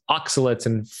anti-nutrients, these oxalates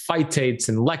and phytates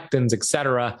and lectins, et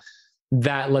cetera,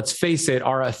 that, let's face it,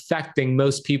 are affecting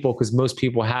most people because most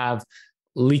people have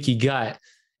leaky gut.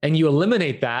 And you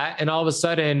eliminate that, and all of a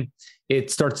sudden,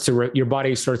 your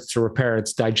body starts to repair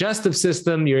its digestive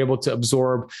system. You're able to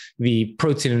absorb the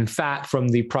protein and fat from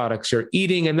the products you're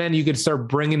eating. And then you can start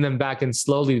bringing them back in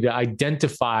slowly to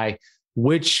identify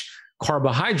which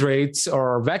carbohydrates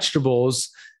or vegetables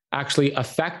actually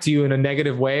affect you in a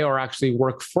negative way or actually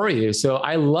work for you. So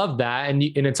I love that. And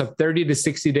it's a 30 to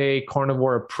 60 day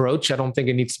carnivore approach. I don't think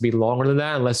it needs to be longer than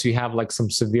that unless you have like some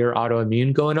severe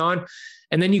autoimmune going on.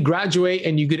 And then you graduate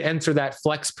and you could enter that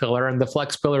flex pillar. And the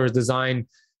flex pillar is designed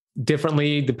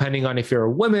differently depending on if you're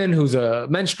a woman who has a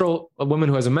menstrual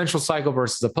cycle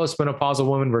versus a postmenopausal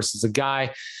woman versus a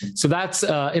guy. So that's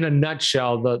in a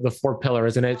nutshell, the 4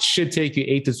 pillars. And it should take you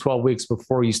 8 to 12 weeks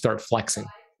before you start flexing.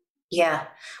 Yeah,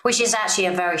 which is actually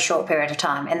a very short period of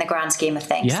time in the grand scheme of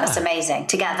things. Yeah. That's amazing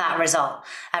to get that result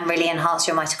and really enhance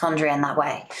your mitochondria in that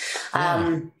way.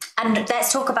 Yeah. And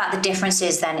let's talk about the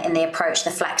differences then in the approach, the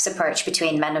flex approach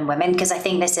between men and women, because I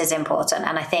think this is important.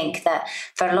 And I think that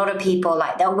for a lot of people,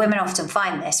 like women often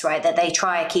find this, right, that they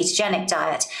try a ketogenic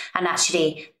diet and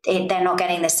actually they're not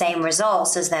getting the same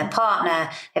results as their partner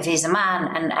if he's a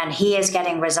man, and he is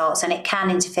getting results, and it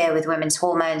can interfere with women's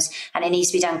hormones, and it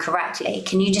needs to be done correctly.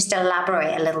 Can you just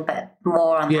elaborate a little bit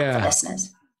more on that for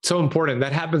listeners? So important.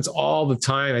 That happens all the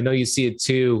time. I know you see it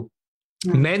too.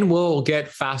 Men will get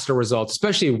faster results,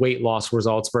 especially weight loss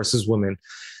results versus women.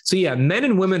 So yeah, men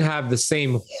and women have the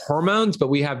same hormones, but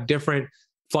we have different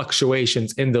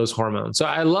fluctuations in those hormones. So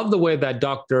I love the way that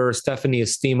Dr. Stephanie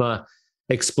Estima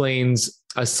explains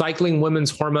cycling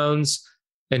women's hormones,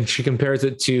 and she compares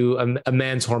it to a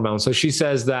man's hormone. So she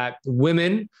says that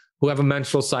women who have a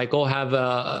menstrual cycle have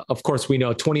of course we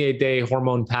know, a 28-day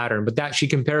hormone pattern, but that she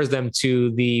compares them to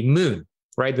the moon.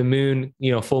 Right? The moon,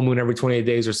 full moon every 28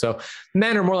 days or so.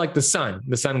 Men are more like the sun.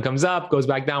 The sun comes up, goes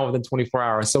back down within 24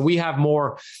 hours. So we have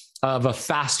more of a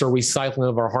faster recycling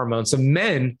of our hormones. So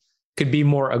men could be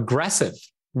more aggressive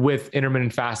with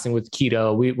intermittent fasting, with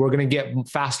keto. We're going to get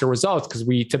faster results because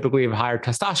we typically have higher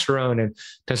testosterone, and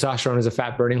testosterone is a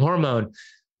fat burning hormone.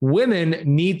 Women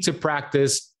need to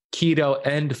practice keto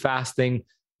and fasting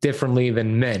differently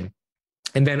than men.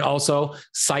 And then also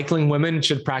cycling women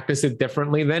should practice it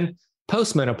differently than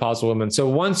postmenopausal women. So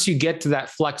once you get to that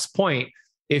flex point,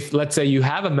 if let's say you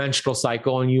have a menstrual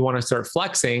cycle and you want to start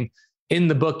flexing, in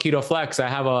the book Keto Flex, I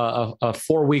have a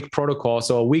 4-week protocol.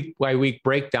 So a week by week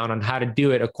breakdown on how to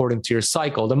do it according to your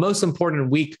cycle. The most important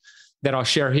week that I'll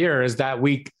share here is that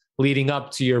week leading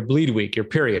up to your bleed week, your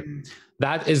period.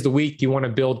 That is the week you want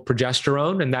to build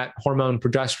progesterone, and that hormone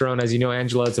progesterone, as you know,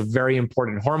 Angela, is a very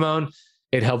important hormone.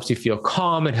 It helps you feel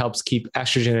calm. It helps keep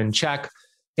estrogen in check.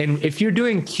 And if you're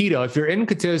doing keto, if you're in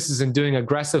ketosis and doing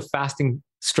aggressive fasting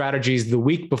strategies the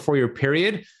week before your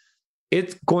period,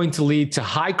 it's going to lead to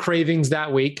high cravings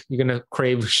that week. You're going to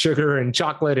crave sugar and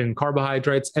chocolate and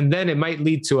carbohydrates. And then it might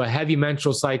lead to a heavy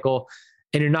menstrual cycle,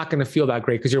 and you're not going to feel that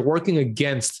great because you're working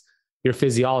against your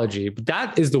physiology. But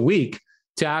that is the week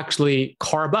to actually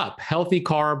carb up, healthy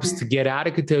carbs to get out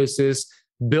of ketosis,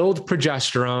 build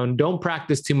progesterone, don't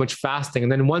practice too much fasting.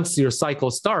 And then once your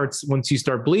cycle starts, once you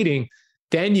start bleeding,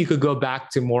 then you could go back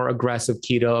to more aggressive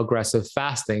keto, aggressive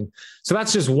fasting. So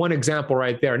that's just one example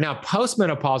right there. Now,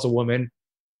 postmenopausal women,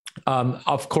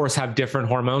 of course, have different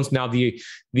hormones. Now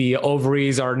the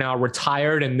ovaries are now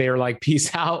retired and they're like,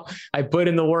 peace out. I put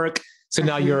in the work. So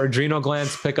now your adrenal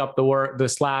glands pick up the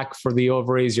slack for the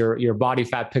ovaries, your body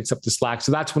fat picks up the slack.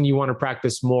 So that's when you want to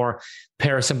practice more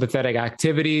parasympathetic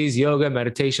activities, yoga,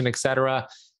 meditation, etc.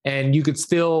 And you could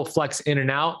still flex in and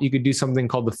out. You could do something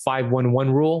called the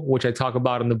 5-1-1 rule, which I talk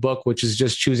about in the book, which is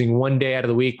just choosing one day out of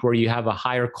the week where you have a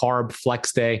higher carb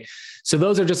flex day. So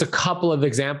those are just a couple of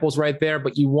examples right there,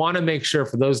 but you want to make sure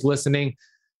for those listening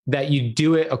that you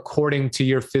do it according to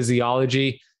your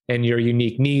physiology and your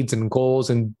unique needs and goals,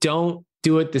 and don't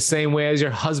do it the same way as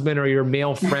your husband or your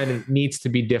male friend. It needs to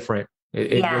be It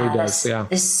really does. Yeah.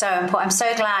 It's so important. I'm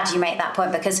so glad you make that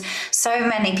point, because so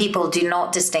many people do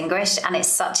not distinguish, and it's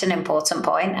such an important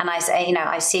point. And I say,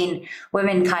 I've seen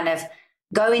women kind of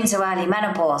go into early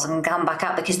menopause and come back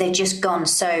up because they've just gone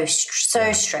so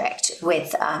strict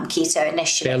with keto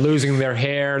initially. They're losing their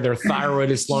hair, their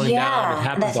thyroid is slowing down. It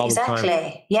happens all the time.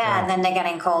 Exactly. Yeah. And then they're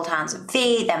getting cold hands and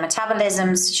feet, their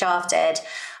metabolism's shafted.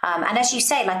 And as you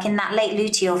say, like in that late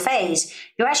luteal phase,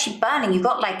 you're actually burning, you've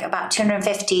got like about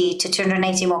 250 to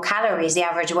 280 more calories, the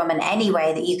average woman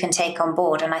anyway, that you can take on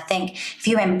board. And I think if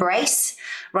you embrace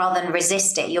rather than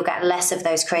resist it, you'll get less of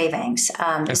those cravings.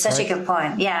 It's such a good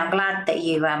point. Yeah, I'm glad that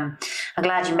you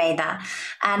made that.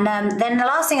 And then the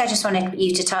last thing I just wanted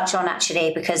you to touch on,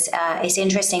 actually, because it's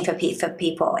interesting for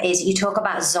people, is you talk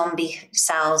about zombie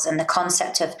cells and the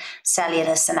concept of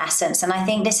cellular senescence. And I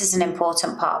think this is an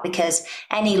important part, because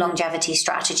any longevity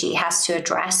strategy has to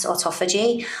address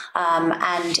autophagy,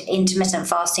 and intermittent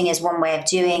fasting is one way of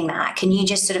doing that. Can you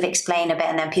just sort of explain a bit,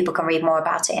 and then people can read more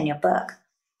about it in your book?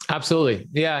 Absolutely.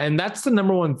 Yeah. And that's the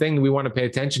number one thing we want to pay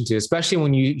attention to, especially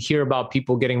when you hear about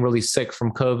people getting really sick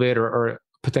from COVID or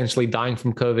potentially dying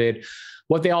from COVID.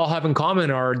 What they all have in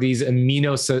common are these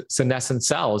immunosenescent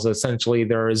cells. Essentially,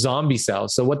 they're zombie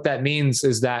cells. So what that means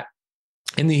is that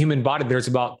in the human body, there's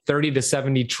about 30 to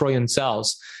 70 trillion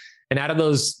cells. And out of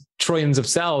those trillions of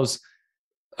cells,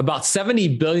 about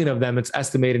 70 billion of them, it's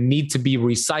estimated, need to be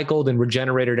recycled and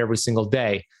regenerated every single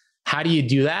day. How do you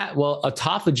do that? Well,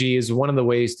 autophagy is one of the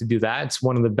ways to do that. It's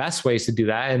one of the best ways to do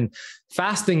that. And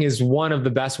fasting is one of the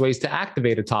best ways to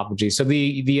activate autophagy. So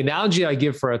the analogy I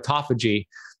give for autophagy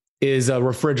is a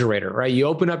refrigerator, right? You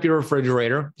open up your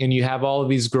refrigerator and you have all of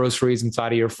these groceries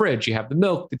inside of your fridge. You have the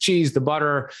milk, the cheese, the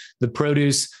butter, the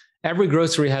produce. Every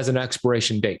grocery has an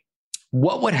expiration date.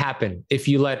 What would happen if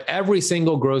you let every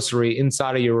single grocery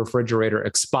inside of your refrigerator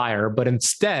expire, but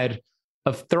instead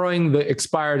of throwing the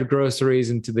expired groceries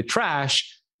into the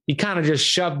trash, you kind of just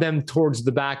shove them towards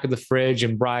the back of the fridge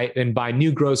and buy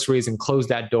new groceries and close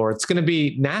that door? It's going to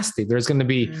be nasty. There's going to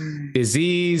be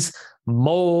disease,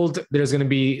 mold. There's going to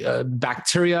be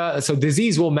bacteria. So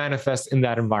disease will manifest in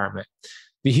that environment.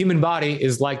 The human body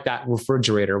is like that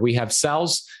refrigerator. We have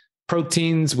cells,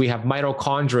 proteins, we have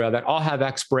mitochondria that all have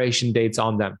expiration dates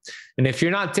on them. And if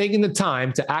you're not taking the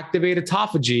time to activate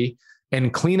autophagy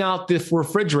and clean out the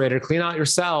refrigerator, clean out your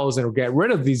cells and get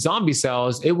rid of these zombie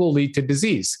cells, it will lead to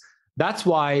disease. That's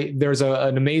why there's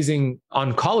an amazing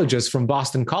oncologist from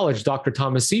Boston College, Dr.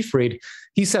 Thomas Seyfried.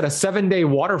 He said a 7-day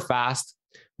water fast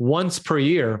once per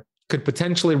year could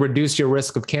potentially reduce your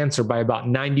risk of cancer by about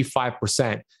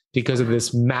 95% because of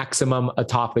this maximum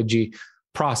autophagy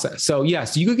process. So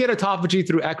yes, you could get autophagy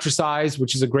through exercise,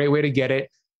 which is a great way to get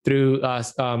it, through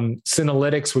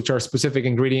senolytics, which are specific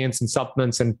ingredients and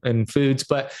supplements and foods.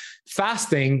 But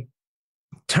fasting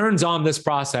turns on this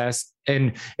process,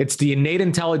 and it's the innate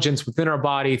intelligence within our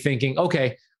body thinking,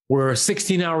 okay, we're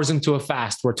 16 hours into a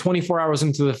fast, we're 24 hours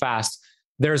into the fast,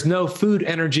 there's no food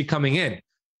energy coming in.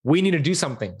 We need to do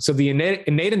something. So the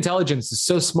innate intelligence is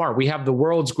so smart. We have the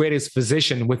world's greatest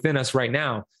physician within us right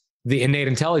now, the innate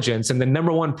intelligence. And the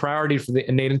number one priority for the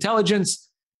innate intelligence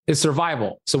is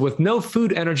survival. So with no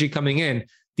food energy coming in,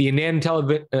 the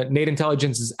innate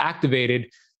intelligence is activated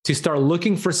to start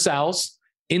looking for cells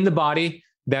in the body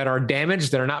that are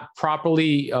damaged, that are not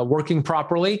properly working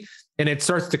properly. And it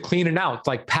starts to clean it out. It's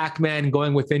like Pac-Man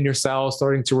going within your cells,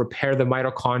 starting to repair the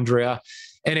mitochondria.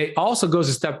 And it also goes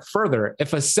a step further.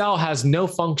 If a cell has no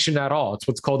function at all, it's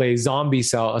what's called a zombie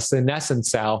cell, a senescent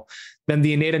cell, then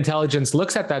the innate intelligence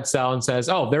looks at that cell and says,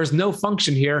 oh, there's no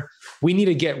function here. We need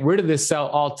to get rid of this cell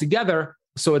altogether.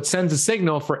 So it sends a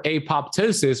signal for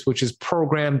apoptosis, which is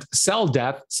programmed cell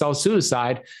death, cell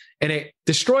suicide, and it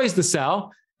destroys the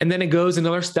cell. And then it goes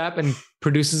another step and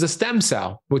produces a stem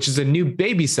cell, which is a new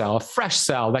baby cell, a fresh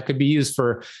cell that could be used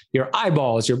for your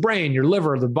eyeballs, your brain, your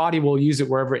liver. The body will use it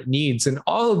wherever it needs. And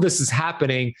all of this is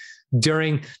happening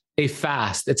during a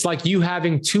fast. It's like you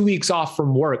having 2 weeks off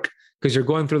from work because you're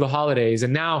going through the holidays.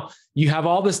 And now you have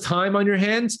all this time on your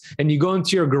hands and you go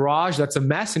into your garage that's a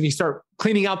mess and you start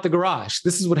cleaning out the garage.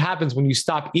 This is what happens when you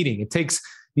stop eating.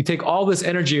 You take all this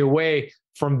energy away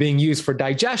from being used for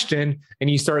digestion and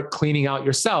you start cleaning out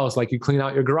your cells, like you clean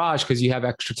out your garage because you have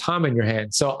extra time in your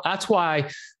hands. So that's why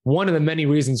one of the many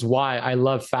reasons why I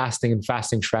love fasting and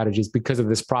fasting strategies, because of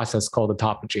this process called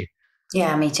autophagy.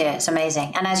 Yeah, me too. It's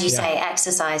amazing. And as you say,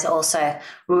 exercise also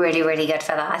really, really good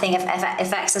for that. I think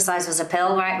if exercise was a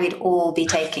pill, right, we'd all be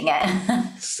taking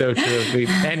it. So true.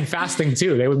 And fasting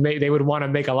too. They would want to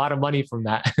make a lot of money from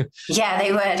that. Yeah,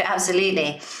 they would.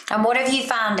 Absolutely. And what have you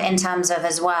found in terms of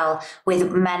as well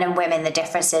with men and women, the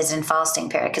differences in fasting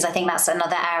period? Because I think that's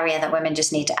another area that women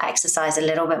just need to exercise a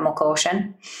little bit more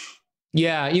caution.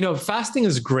 Yeah, fasting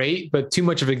is great, but too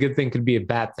much of a good thing could be a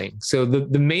bad thing. So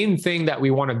the main thing that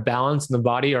we want to balance in the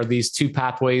body are these two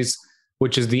pathways,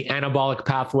 which is the anabolic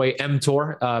pathway,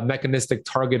 mTOR, mechanistic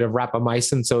target of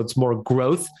rapamycin. So it's more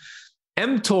growth.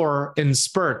 mTOR in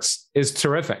spurts is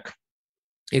terrific.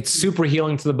 It's super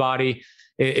healing to the body.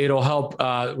 It'll help,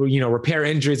 repair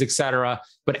injuries, etc.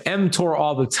 But mTOR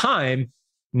all the time,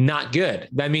 not good.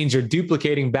 That means you're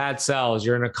duplicating bad cells.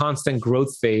 You're in a constant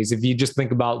growth phase. If you just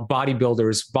think about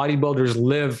bodybuilders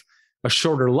live a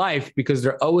shorter life because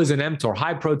they're always in mTOR,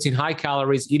 high protein, high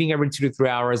calories, eating every 2 to 3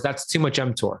 hours. That's too much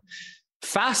mTOR.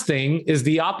 Fasting is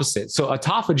the opposite. So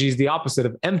autophagy is the opposite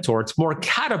of mTOR. It's more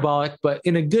catabolic, but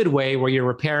in a good way where you're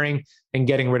repairing and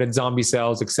getting rid of zombie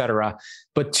cells, etc.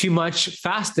 But too much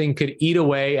fasting could eat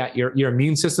away at your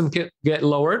immune system, get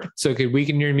lowered. So it could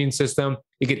weaken your immune system.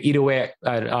 It could eat away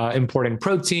at important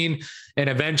protein. And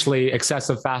eventually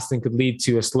excessive fasting could lead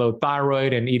to a slow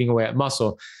thyroid and eating away at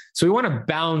muscle. So we want to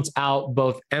balance out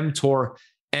both mTOR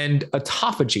and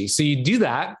autophagy. So you do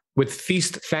that with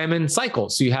feast famine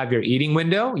cycles. So you have your eating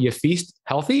window, you feast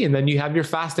healthy, and then you have your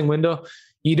fasting window,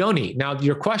 you don't eat. Now,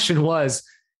 your question was,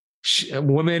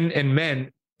 women and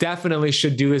men definitely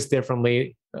should do this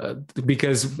differently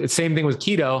because same thing with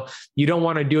keto, you don't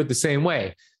want to do it the same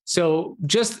way. So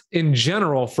just in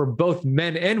general, for both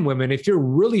men and women, if you're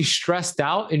really stressed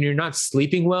out and you're not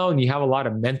sleeping well and you have a lot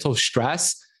of mental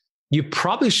stress, you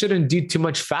probably shouldn't do too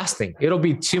much fasting. It'll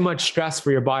be too much stress for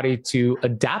your body to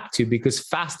adapt to because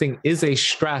fasting is a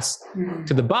stress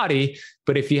to the body.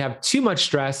 But if you have too much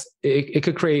stress, it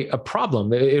could create a problem.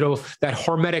 That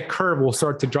hormetic curve will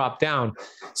start to drop down.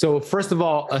 So first of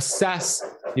all, assess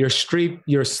your sleep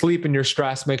and your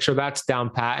stress, make sure that's down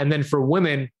pat. And then for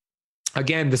women,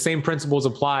 again, the same principles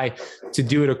apply to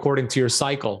do it according to your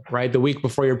cycle, right? The week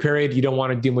before your period, you don't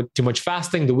want to do too much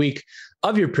fasting. The week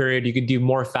of your period, you could do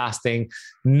more fasting.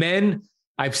 Men,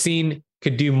 I've seen,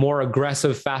 could do more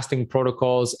aggressive fasting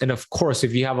protocols. And of course,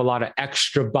 if you have a lot of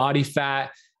extra body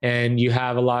fat and you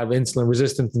have a lot of insulin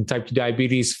resistance and type 2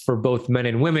 diabetes for both men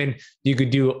and women, you could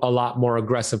do a lot more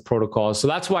aggressive protocols. So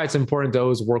that's why it's important to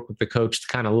always work with the coach to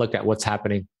kind of look at what's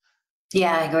happening.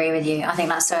 Yeah, I agree with you. I think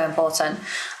that's so important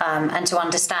and to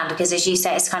understand, because as you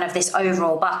say, it's kind of this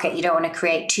overall bucket. You don't want to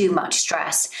create too much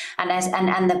stress. And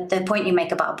the point you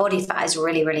make about body fat is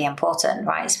really, really important,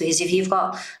 right? It's because if you've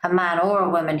got a man or a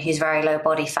woman who's very low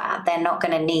body fat, they're not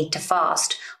going to need to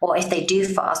fast. Or if they do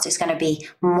fast, it's going to be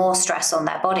more stress on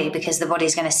their body because the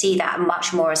body's going to see that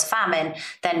much more as famine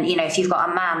than, if you've got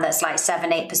a man that's like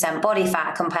 7-8% body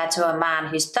fat compared to a man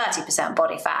who's 30%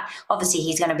 body fat. Obviously,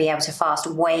 he's going to be able to fast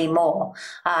way more.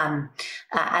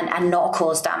 And not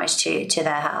cause damage to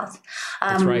their health.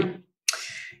 That's right.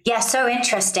 Yeah, so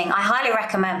interesting. I highly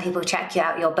recommend people check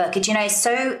out your book.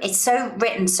 It's so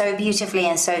written so beautifully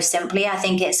and so simply. I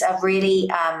think it's a really.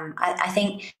 I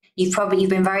think you've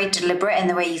been very deliberate in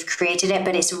the way you've created it,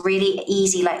 but it's really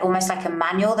easy, like almost like a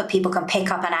manual that people can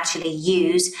pick up and actually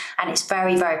use, and it's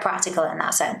very, very practical in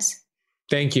that sense.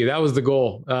 Thank you. That was the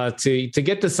goal, to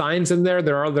get the science in there.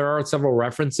 There are several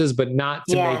references, but not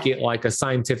to make it like a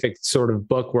scientific sort of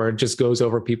book where it just goes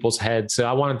over people's heads. So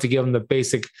I wanted to give them the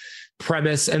basic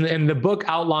premise, and the book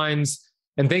outlines.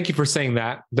 And thank you for saying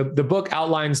that. The book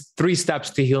outlines 3 steps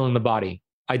to healing the body: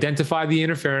 identify the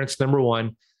interference, number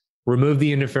 1; remove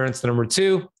the interference, number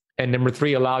 2; and number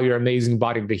 3, allow your amazing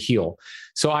body to heal.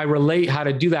 So I relate how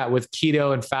to do that with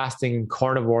keto and fasting and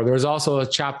carnivore. There's also a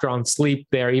chapter on sleep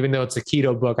there, even though it's a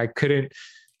keto book. I couldn't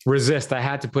resist. I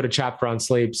had to put a chapter on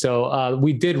sleep. So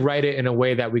we did write it in a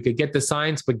way that we could get the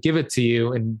science, but give it to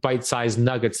you in bite-sized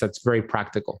nuggets. That's very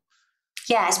practical.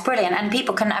 Yeah, it's brilliant. And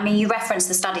people can, I mean, you reference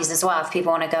the studies as well if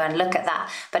people want to go and look at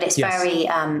that, but it's very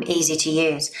easy to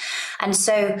use. And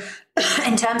so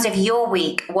in terms of your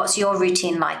week, what's your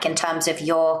routine like in terms of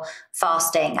your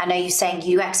fasting? I know you're saying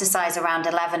you exercise around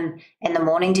 11 in the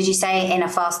morning, did you say, in a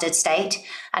fasted state?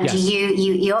 And do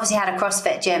you obviously had a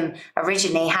CrossFit gym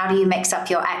originally. How do you mix up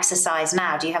your exercise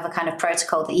now? Do you have a kind of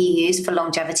protocol that you use for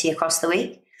longevity across the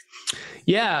week?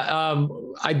 Yeah,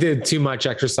 I did too much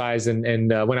exercise, and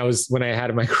when I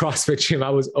had my CrossFit gym,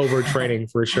 I was overtraining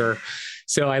for sure.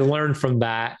 So I learned from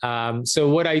that. So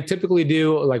what I typically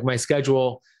do, like my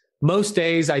schedule, most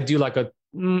days I do like a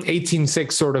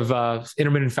 18-6 sort of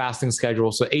intermittent fasting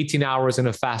schedule. So 18 hours in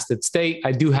a fasted state.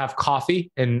 I do have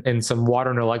coffee and some water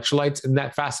and electrolytes in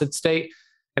that fasted state,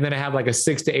 and then I have like a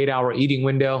 6 to 8 hour eating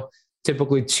window.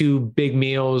 Typically 2 big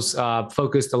meals,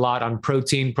 focused a lot on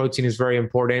protein. Protein is very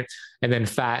important, and then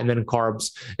fat, and then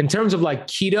carbs. In terms of like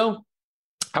keto,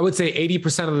 I would say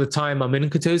 80% of the time I'm in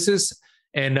ketosis,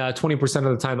 and 20%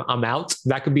 of the time I'm out.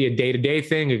 That could be a day-to-day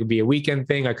thing. It could be a weekend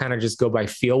thing. I kind of just go by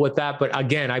feel with that. But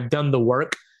again, I've done the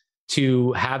work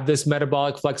to have this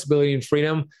metabolic flexibility and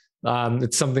freedom.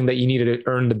 It's something that you need to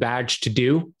earn the badge to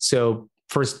do. So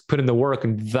first put in the work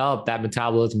and develop that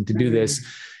metabolism to do this.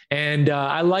 And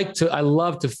I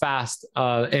love to fast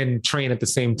and train at the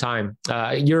same time.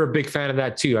 You're a big fan of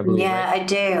that too, I believe. Yeah, right? I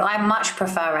do. I much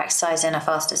prefer exercise in a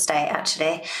fasted state,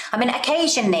 actually. I mean,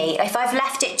 occasionally, if I've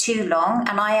left it too long,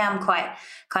 and I am quite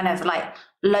kind of like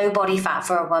low body fat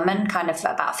for a woman, kind of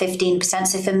about 15%.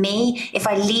 So for me, if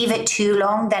I leave it too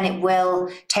long, then it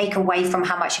will take away from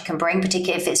how much it can bring,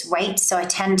 particularly if it's weight. So I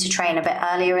tend to train a bit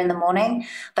earlier in the morning.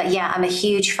 But yeah, I'm a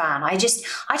huge fan. I just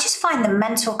find the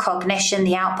mental cognition,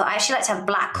 the output. I actually like to have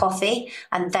black coffee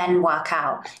and then work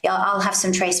out. I'll have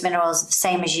some trace minerals, the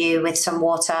same as you, with some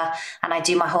water, and I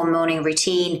do my whole morning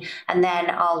routine, and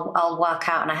then I'll work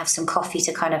out and I have some coffee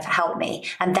to kind of help me,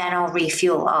 and then I'll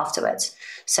refuel afterwards.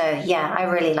 So yeah, I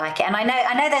really like it. And I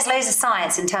know there's loads of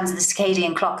science in terms of the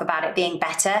circadian clock about it being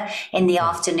better in the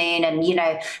afternoon. And, you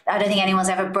know, I don't think anyone's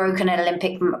ever broken an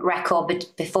Olympic record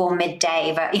before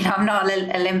midday, but, you know, I'm not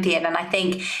an Olympian. And I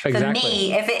think for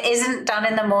me, if it isn't done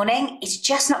in the morning, it's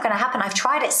just not going to happen. I've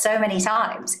tried it so many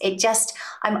times.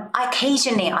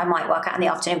 Occasionally I might work out in the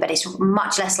afternoon, but it's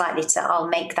much less likely I'll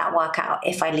make that workout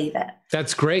if I leave it.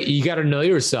 That's great. You got to know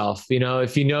yourself. You know,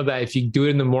 if you know that if you do it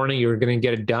in the morning, you're going to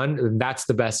get it done, then that's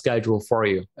the best schedule for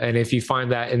you. And if you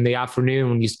find that in the afternoon,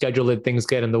 when you schedule it, things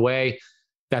get in the way,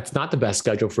 that's not the best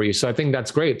schedule for you. So I think that's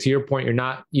great. To your point,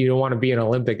 you don't want to be an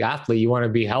Olympic athlete. You want to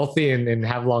be healthy and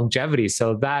have longevity.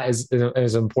 So that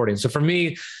is important. So for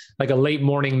me, like a late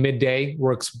morning, midday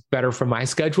works better for my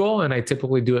schedule. And I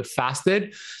typically do it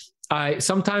fasted. I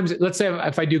sometimes, let's say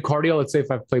if I do cardio, let's say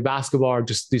if I play basketball or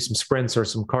just do some sprints or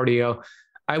some cardio,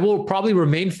 I will probably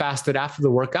remain fasted after the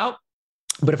workout.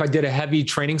 But if I did a heavy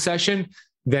training session,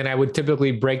 then I would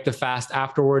typically break the fast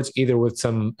afterwards, either with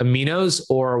some aminos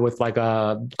or with like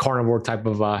a carnivore type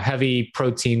of heavy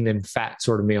protein and fat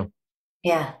sort of meal.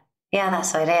 Yeah. Yeah,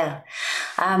 that's ideal.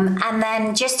 And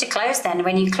then just to close then,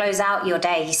 when you close out your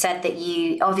day, you said that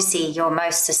you're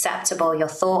most susceptible, your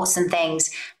thoughts and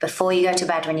things before you go to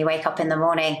bed, when you wake up in the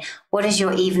morning. What does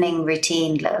your evening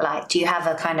routine look like? Do you have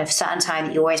a kind of certain time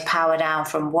that you always power down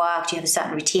from work? Do you have a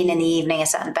certain routine in the evening, a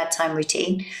certain bedtime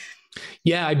routine?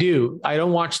 Yeah, I do. I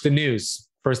don't watch the news.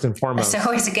 First and foremost. That's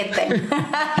always a good thing.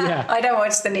 Yeah. I don't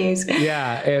watch the news.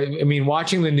 Yeah. I mean,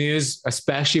 watching the news,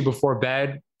 especially before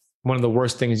bed, one of the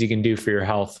worst things you can do for your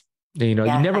health. You know,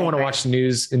 you never want to watch the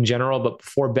news in general, but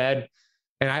before bed.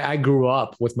 And I grew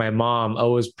up with my mom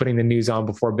always putting the news on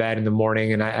before bed in the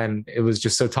morning, and it was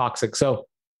just so toxic. So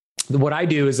what I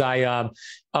do is I'll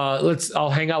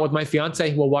hang out with my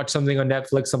fiance. We'll watch something on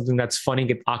Netflix, something that's funny,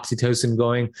 get oxytocin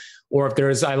going. Or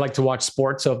I like to watch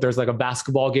sports. So if there's like a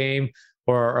basketball game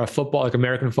or a football, like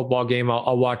American football game,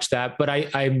 I'll watch that. But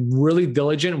I'm really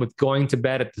diligent with going to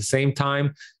bed at the same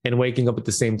time and waking up at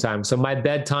the same time. So my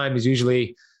bedtime is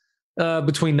usually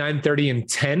between 9:30 and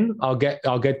 10. I'll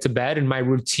get to bed, and my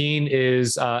routine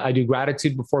is I do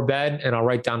gratitude before bed, and I'll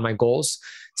write down my goals.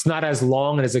 It's not as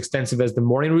long and as extensive as the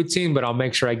morning routine, but I'll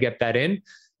make sure I get that in.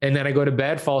 And then I go to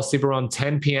bed, fall asleep around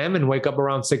 10 p.m. and wake up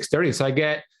around 6:30. So I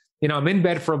get, I'm in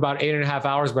bed for about 8.5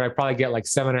 hours, but I probably get like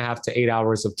 7.5 to 8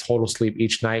 hours of total sleep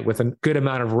each night with a good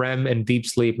amount of REM and deep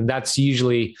sleep. And that's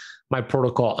usually my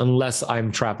protocol unless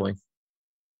I'm traveling.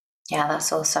 Yeah,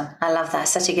 that's awesome. I love that.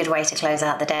 Such a good way to close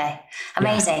out the day.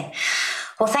 Amazing. Yeah.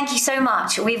 Well, thank you so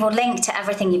much. We will link to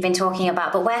everything you've been talking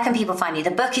about, but where can people find you?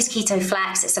 The book is Keto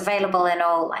Flex. It's available in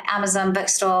all like Amazon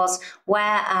bookstores.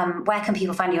 Where can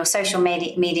people find you? Your social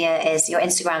media is, your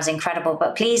Instagram is incredible,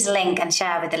 but please link and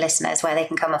share with the listeners where they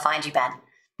can come and find you, Ben.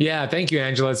 Yeah, thank you,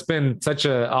 Angela. It's been such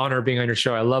an honor being on your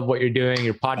show. I love what you're doing.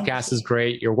 Your podcast is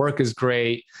great. Your work is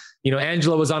great. You know,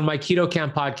 Angela was on my Keto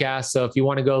Camp podcast. So if you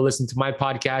want to go listen to my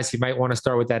podcast, you might want to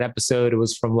start with that episode. It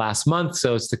was from last month.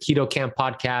 So it's the Keto Camp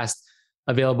podcast,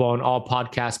 available on all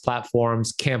podcast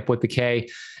platforms, Camp with the K.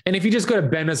 And if you just go to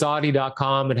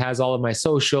benazati.com, it has all of my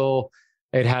social.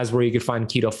 It has where you can find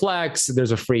Keto Flex.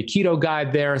 There's a free keto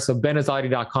guide there. So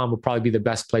benazati.com will probably be the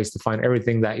best place to find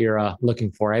everything that you're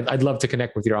looking for. I'd love to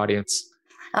connect with your audience.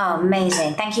 Oh,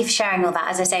 amazing. Thank you for sharing all that.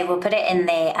 As I say, we'll put it in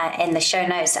the show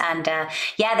notes, and they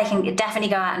can definitely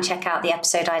go out and check out the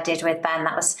episode I did with Ben.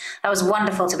 That was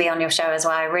wonderful to be on your show as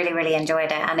well. I really, really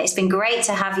enjoyed it. And it's been great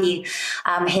to have you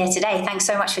here today. Thanks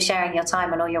so much for sharing your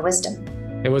time and all your wisdom.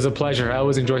 It was a pleasure. I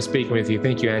always enjoy speaking with you.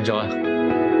 Thank you, Angela.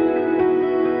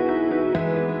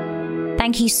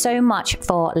 Thank you so much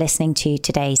for listening to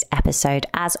today's episode.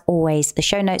 As always, the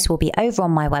show notes will be over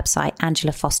on my website,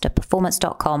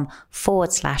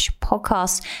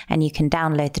 angelafosterperformance.com/podcast. And you can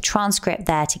download the transcript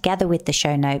there together with the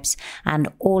show notes and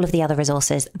all of the other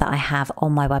resources that I have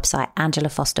on my website,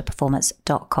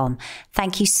 angelafosterperformance.com.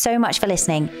 Thank you so much for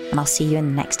listening, and I'll see you in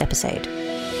the next episode.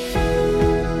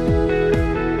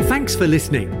 Thanks for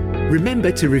listening.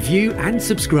 Remember to review and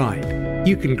subscribe.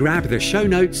 You can grab the show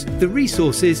notes, the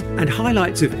resources, and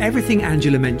highlights of everything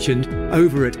Angela mentioned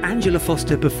over at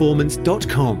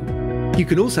angelafosterperformance.com. You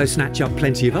can also snatch up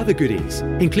plenty of other goodies,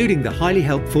 including the highly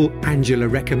helpful Angela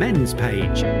Recommends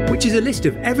page, which is a list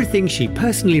of everything she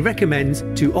personally recommends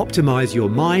to optimize your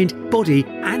mind, body,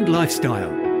 and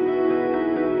lifestyle.